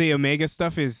where the Omega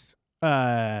stuff is.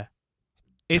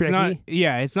 It's tricky. not.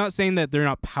 Yeah, it's not saying that they're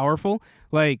not powerful.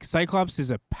 Like Cyclops is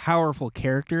a powerful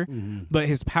character, but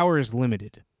his power is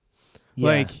limited. Yeah.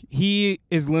 Like he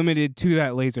is limited to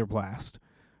that laser blast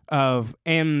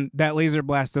and that laser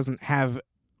blast doesn't have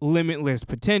limitless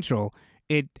potential.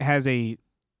 It has it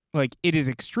is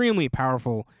extremely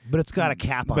powerful, but it's got a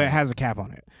cap on it. But it has a cap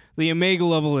on it. The Omega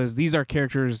level these are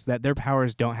characters that their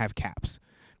powers don't have caps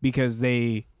because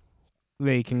they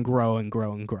can grow and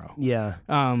grow and grow. Yeah.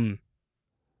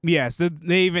 Yeah, so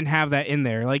they even have that in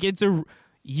there. Like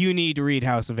you need to read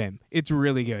House of M. It's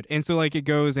really good. And so like it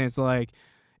goes and it's like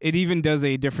it even does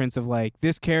a difference of like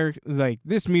this character, like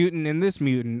this mutant and this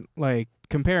mutant, like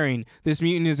comparing this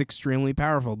mutant is extremely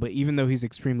powerful, but even though he's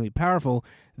extremely powerful,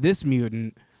 this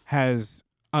mutant has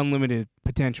unlimited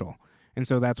potential. And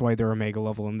so that's why they're Omega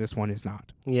level and this one is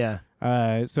not. Yeah.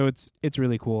 So it's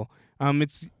really cool.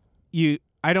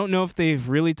 I don't know if they've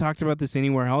really talked about this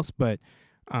anywhere else, but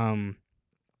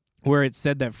where it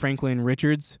said that Franklin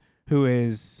Richards, who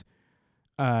is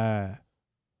Mr.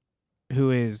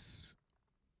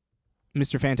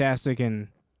 Fantastic and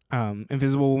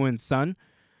Invisible Woman's son,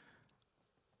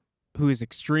 who is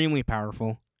extremely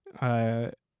powerful,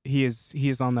 he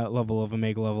is on that level of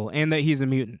Omega level, and that he's a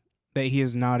mutant, that he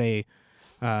is not just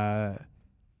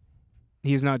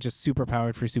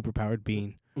superpowered for superpowered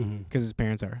being, because his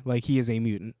parents are. Like, he is a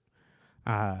mutant.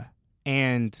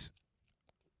 And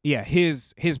yeah,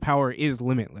 his power is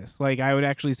limitless. Like, I would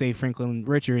actually say Franklin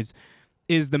Richards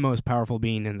is the most powerful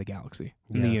being in the galaxy,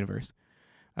 in the universe,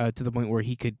 to the point where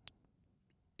he could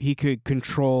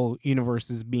control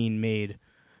universes being made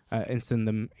and send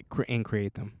them and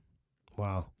create them.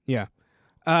 Wow. Yeah.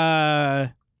 So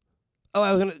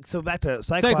back to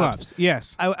Cyclops.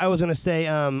 Yes. I was gonna say,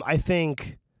 I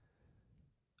think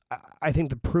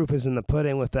the proof is in the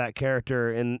pudding with that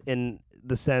character, in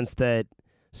the sense that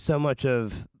so much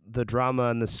of the drama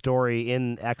and the story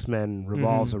in X-Men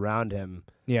revolves around him.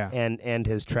 Yeah. And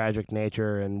his tragic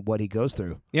nature and what he goes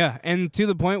through. Yeah, and to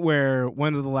the point where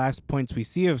one of the last points we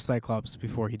see of Cyclops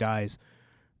before he dies,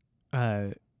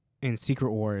 in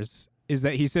Secret Wars, is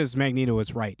that he says Magneto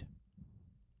was right.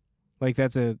 Like,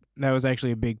 that was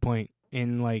actually a big point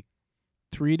in like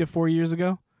 3 to 4 years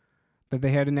ago that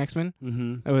they had in X-Men.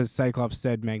 Mm-hmm. It was Cyclops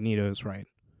said Magneto is right.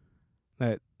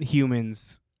 That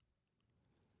humans,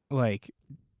 like,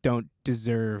 don't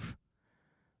deserve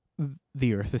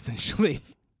the Earth, essentially.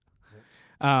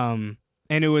 And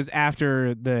it was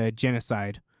after the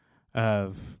genocide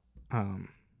of,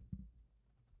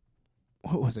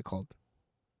 what was it called?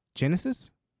 Genesis?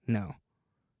 No.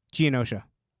 Geonosia.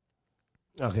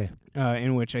 Okay.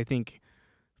 In which I think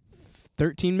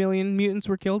 13 million mutants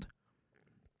were killed,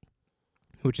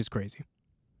 which is crazy.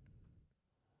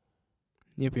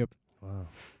 Yep. Wow.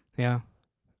 Yeah.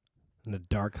 And a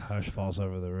dark hush falls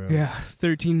over the room. Yeah,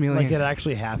 13 million. Like it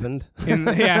actually happened.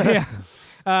 Yeah.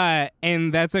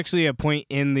 And that's actually a point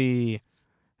in the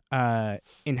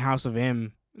in House of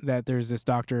M that there's this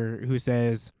doctor who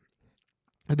says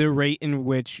the rate in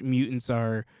which mutants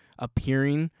are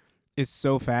appearing is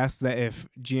so fast that if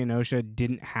Geonosia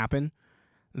didn't happen,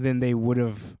 then they would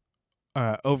have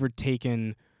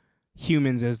overtaken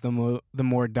humans as the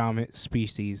more dominant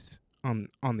species on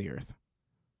the Earth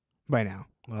by now.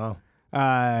 Wow.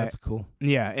 That's cool.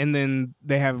 Yeah, and then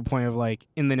they have a point of like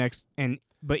in the next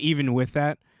but even with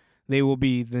that, they will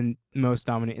be the most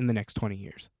dominant in the next 20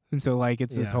 years. And so like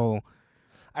it's this whole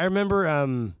I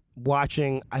remember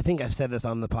watching, I think I've said this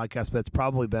on the podcast, but it's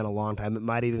probably been a long time. It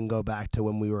might even go back to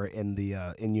when we were in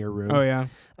the in your room. Oh yeah.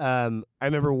 I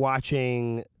remember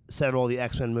watching several of the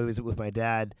X-Men movies with my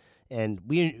dad, and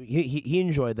he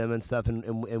enjoyed them and stuff,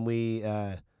 and we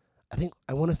I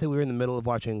want to say we were in the middle of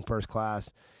watching First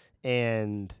Class,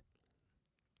 and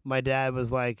my dad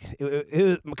was like, it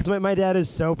was because my dad is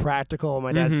so practical,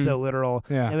 my dad's so literal,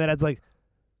 and my dad's like,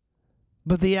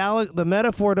 but the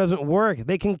metaphor doesn't work.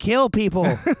 They can kill people,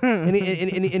 and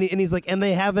he's like, and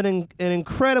they have an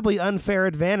incredibly unfair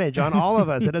advantage on all of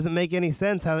us. It doesn't make any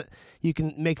sense how you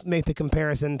can make the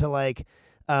comparison to like,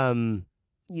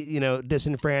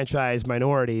 disenfranchised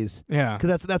minorities. Yeah,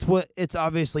 because that's what it's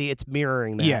obviously it's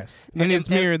mirroring that. Yes, and it's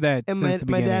mirrored that. And since the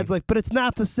my beginning. dad's like, but it's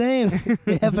not the same.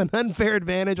 They have an unfair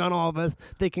advantage on all of us.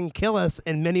 They can kill us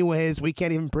in many ways we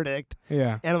can't even predict.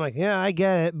 Yeah, and I'm like, yeah, I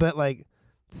get it, but like.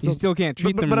 You still can't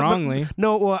treat them wrongly.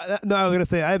 No, I was gonna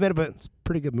say I admit it, but it's a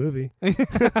pretty good movie.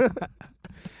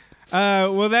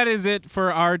 Well, that is it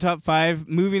for our top 5.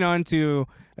 Moving on to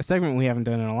a segment we haven't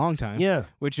done in a long time. Yeah,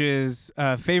 which is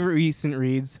favorite recent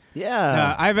reads.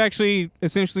 Yeah, I've actually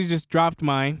essentially just dropped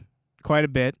mine quite a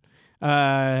bit.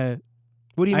 What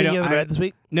do you mean you haven't read this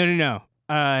week? No.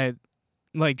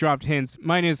 Like dropped hints.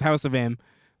 Mine is House of M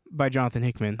by Jonathan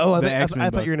Hickman. Oh, I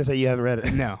thought you were gonna say you haven't read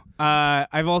it. No.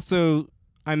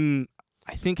 I'm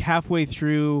I think halfway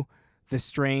through The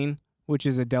Strain, which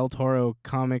is a Del Toro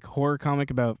horror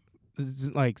comic about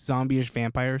like zombie-ish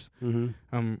vampires.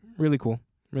 Really cool.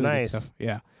 Really nice good stuff.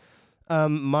 Yeah.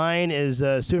 Mine is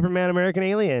Superman American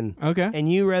Alien. Okay.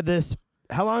 And you read this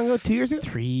how long ago? 2 years ago?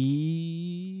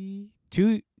 2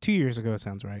 years ago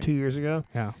sounds right. 2 years ago?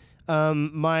 Yeah.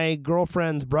 My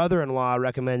girlfriend's brother-in-law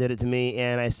recommended it to me,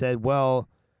 and I said, well,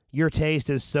 your taste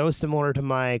is so similar to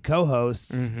my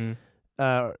co-hosts,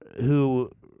 who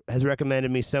has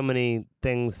recommended me so many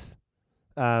things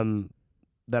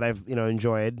that I've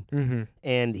enjoyed,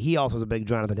 and he also is a big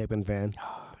Jonathan Hickman fan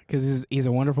because he's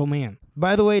a wonderful man.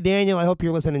 By the way, Daniel, I hope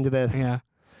you're listening to this. Yeah.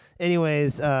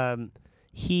 Anyways,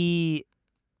 he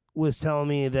was telling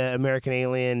me that American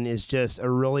Alien is just a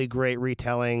really great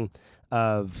retelling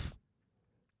of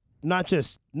not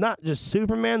just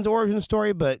Superman's origin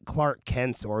story, but Clark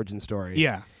Kent's origin story.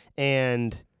 Yeah.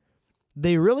 And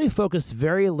they really focus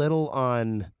very little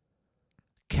on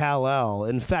Kal-El.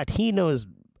 In fact, he knows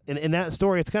in that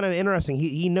story, it's kind of interesting.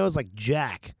 He knows like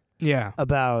Jack. Yeah.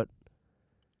 About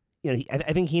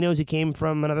I think he knows he came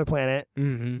from another planet.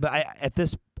 But at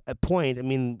this point, I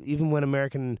mean, even when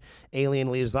American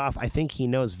Alien leaves off, I think he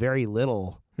knows very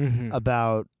little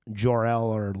about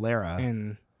Jor-El or Lara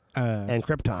and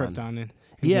Krypton.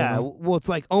 Yeah, well, it's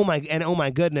like oh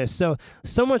my goodness, so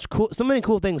many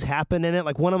cool things happen in it.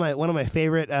 Like one of my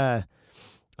favorite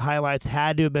highlights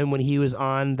had to have been when he was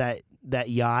on that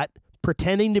yacht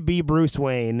pretending to be Bruce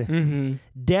Wayne.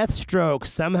 Deathstroke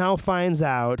somehow finds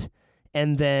out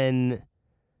and then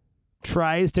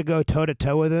tries to go toe to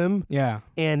toe with him. Yeah,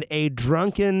 and a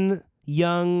drunken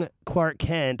young Clark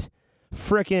Kent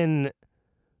frickin'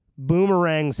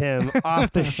 boomerangs him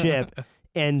off the ship.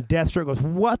 And Deathstroke goes,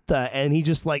 "What the?" And he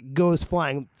just like goes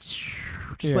flying,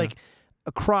 just like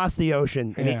across the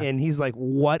ocean. And he's like,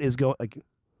 "What is going? Like,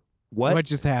 what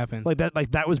just happened?" Like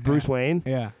that was Bruce Wayne.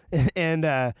 Yeah.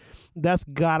 And that's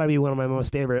gotta be one of my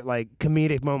most favorite like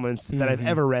comedic moments that I've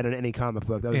ever read in any comic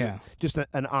book. That was just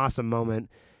an awesome moment.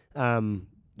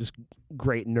 Just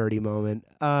great nerdy moment.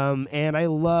 And I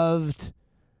loved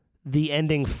the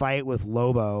ending fight with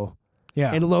Lobo.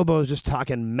 Yeah. And Lobo's just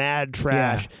talking mad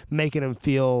trash, making him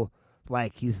feel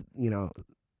like he's,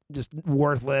 just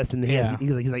worthless. And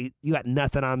he's like, "You got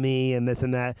nothing on me," and this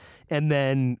and that. And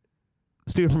then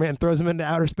Superman throws him into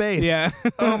outer space. Yeah.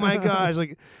 Oh my gosh!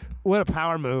 Like, what a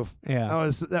power move! Yeah.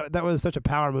 That was such a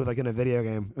power move, like in a video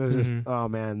game. It was just, oh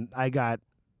man, I got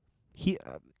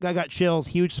chills,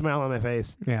 huge smile on my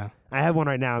face. Yeah. I have one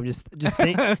right now. I'm just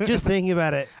thinking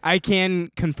about it. I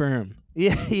can confirm.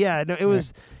 Yeah. No, it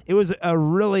was a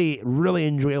really, really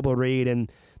enjoyable read, and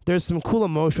there's some cool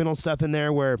emotional stuff in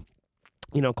there where,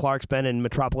 Clark's been in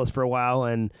Metropolis for a while,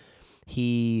 and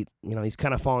he's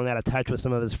kind of falling out of touch with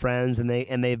some of his friends, and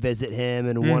they visit him,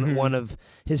 and one of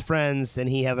his friends and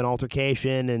he have an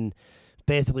altercation, and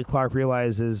basically Clark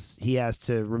realizes he has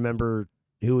to remember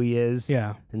who he is,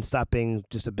 and stop being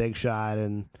just a big shot,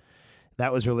 and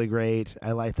that was really great.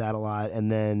 I liked that a lot,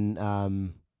 and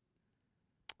then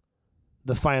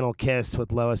the final kiss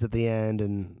with Lois at the end,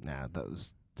 and that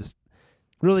was just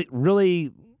really,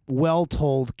 really well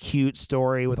told, cute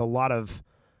story with a lot of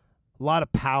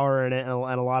power in it, and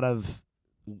a lot of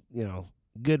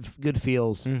good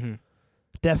feels.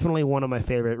 Definitely one of my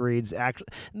favorite reads. Actually,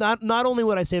 not only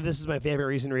would I say this is my favorite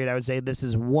recent read, I would say this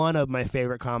is one of my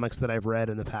favorite comics that I've read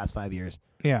in the past 5 years.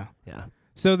 Yeah.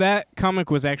 So that comic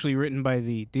was actually written by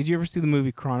did you ever see the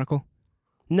movie Chronicle?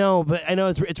 No, but I know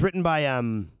it's written by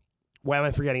why am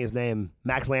I forgetting his name?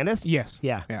 Max Landis? Yes.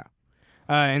 Yeah.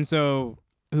 And so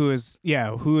who is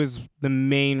the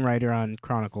main writer on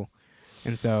Chronicle?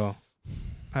 And so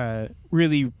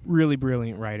really, really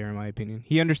brilliant writer in my opinion.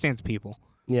 He understands people.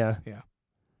 Yeah. Yeah.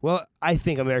 Well, I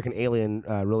think American Alien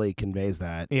really conveys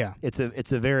that. Yeah. It's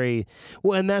a very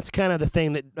well, and that's kind of the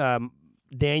thing that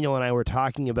Daniel and I were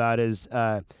talking about is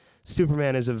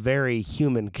Superman is a very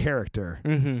human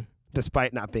character,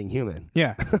 despite not being human.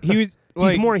 Yeah, he was.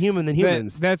 He's more human than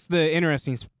humans. That's the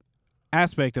interesting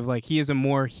aspect of he is a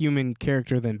more human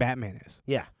character than Batman is.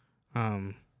 Yeah.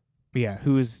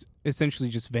 Who is essentially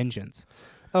just vengeance.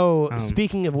 Oh,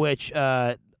 speaking of which,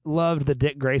 loved the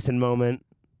Dick Grayson moment.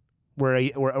 Where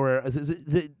is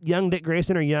it young Dick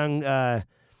Grayson or young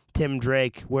Tim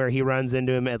Drake, where he runs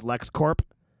into him at LexCorp?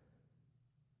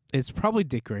 It's probably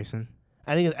Dick Grayson.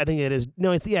 I think it is.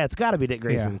 No, it's got to be Dick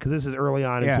Grayson because this is early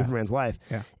on in Superman's life.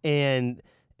 Yeah. And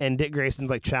Dick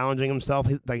Grayson's challenging himself.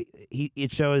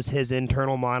 It shows his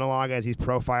internal monologue as he's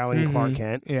profiling Clark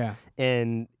Kent. Yeah.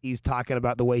 And he's talking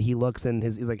about the way he looks, and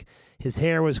his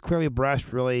hair was clearly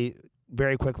brushed really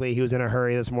very quickly. He was in a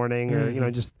hurry this morning,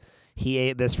 or just. He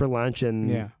ate this for lunch,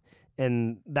 and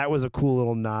that was a cool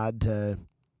little nod to,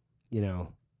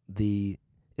 the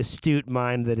astute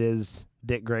mind that is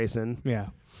Dick Grayson. Yeah,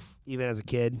 even as a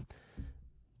kid,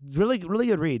 really, really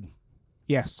good read.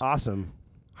 Yes, awesome.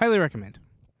 Highly recommend.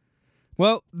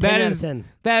 Well, that is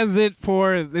it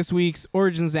for this week's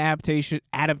Origins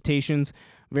adaptations.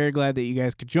 Very glad that you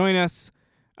guys could join us.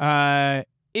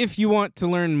 If you want to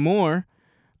learn more.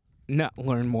 not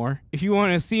learn more. If you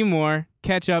want to see more,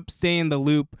 catch up, stay in the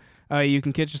loop, you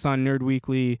can catch us on Nerd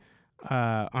Weekly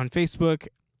on Facebook,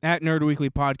 at Nerd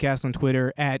Weekly Podcast on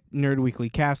Twitter, at Nerd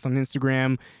Weekly Cast on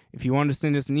Instagram. If you want to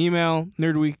send us an email,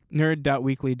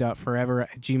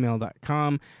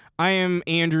 nerd.weekly.forever@gmail.com. I am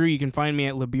Andrew. You can find me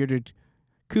at LeBearded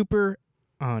Cooper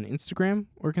on Instagram.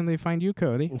 Where can they find you,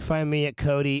 Cody? You can find me at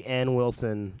Cody N.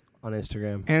 Wilson on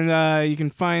Instagram. And you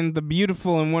can find the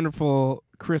beautiful and wonderful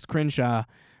Chris Crenshaw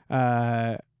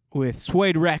with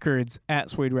Suede Records,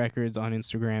 at Suede Records on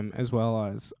Instagram, as well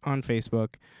as on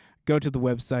Facebook. Go to the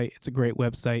website. It's a great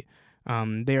website.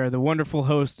 They are the wonderful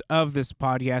hosts of this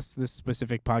podcast, this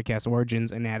specific podcast,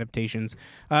 Origins and Adaptations.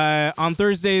 On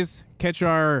Thursdays, catch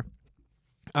our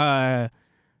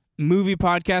movie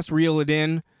podcast, Reel It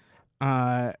In.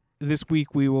 This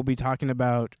week we will be talking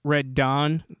about Red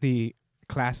Dawn, the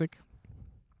classic.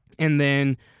 And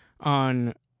then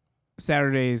on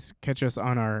Saturdays, catch us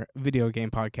on our video game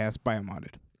podcast,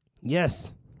 Biomodded.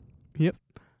 Yes. Yep.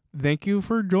 Thank you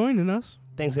for joining us.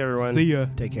 Thanks, everyone. See ya.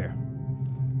 Take care.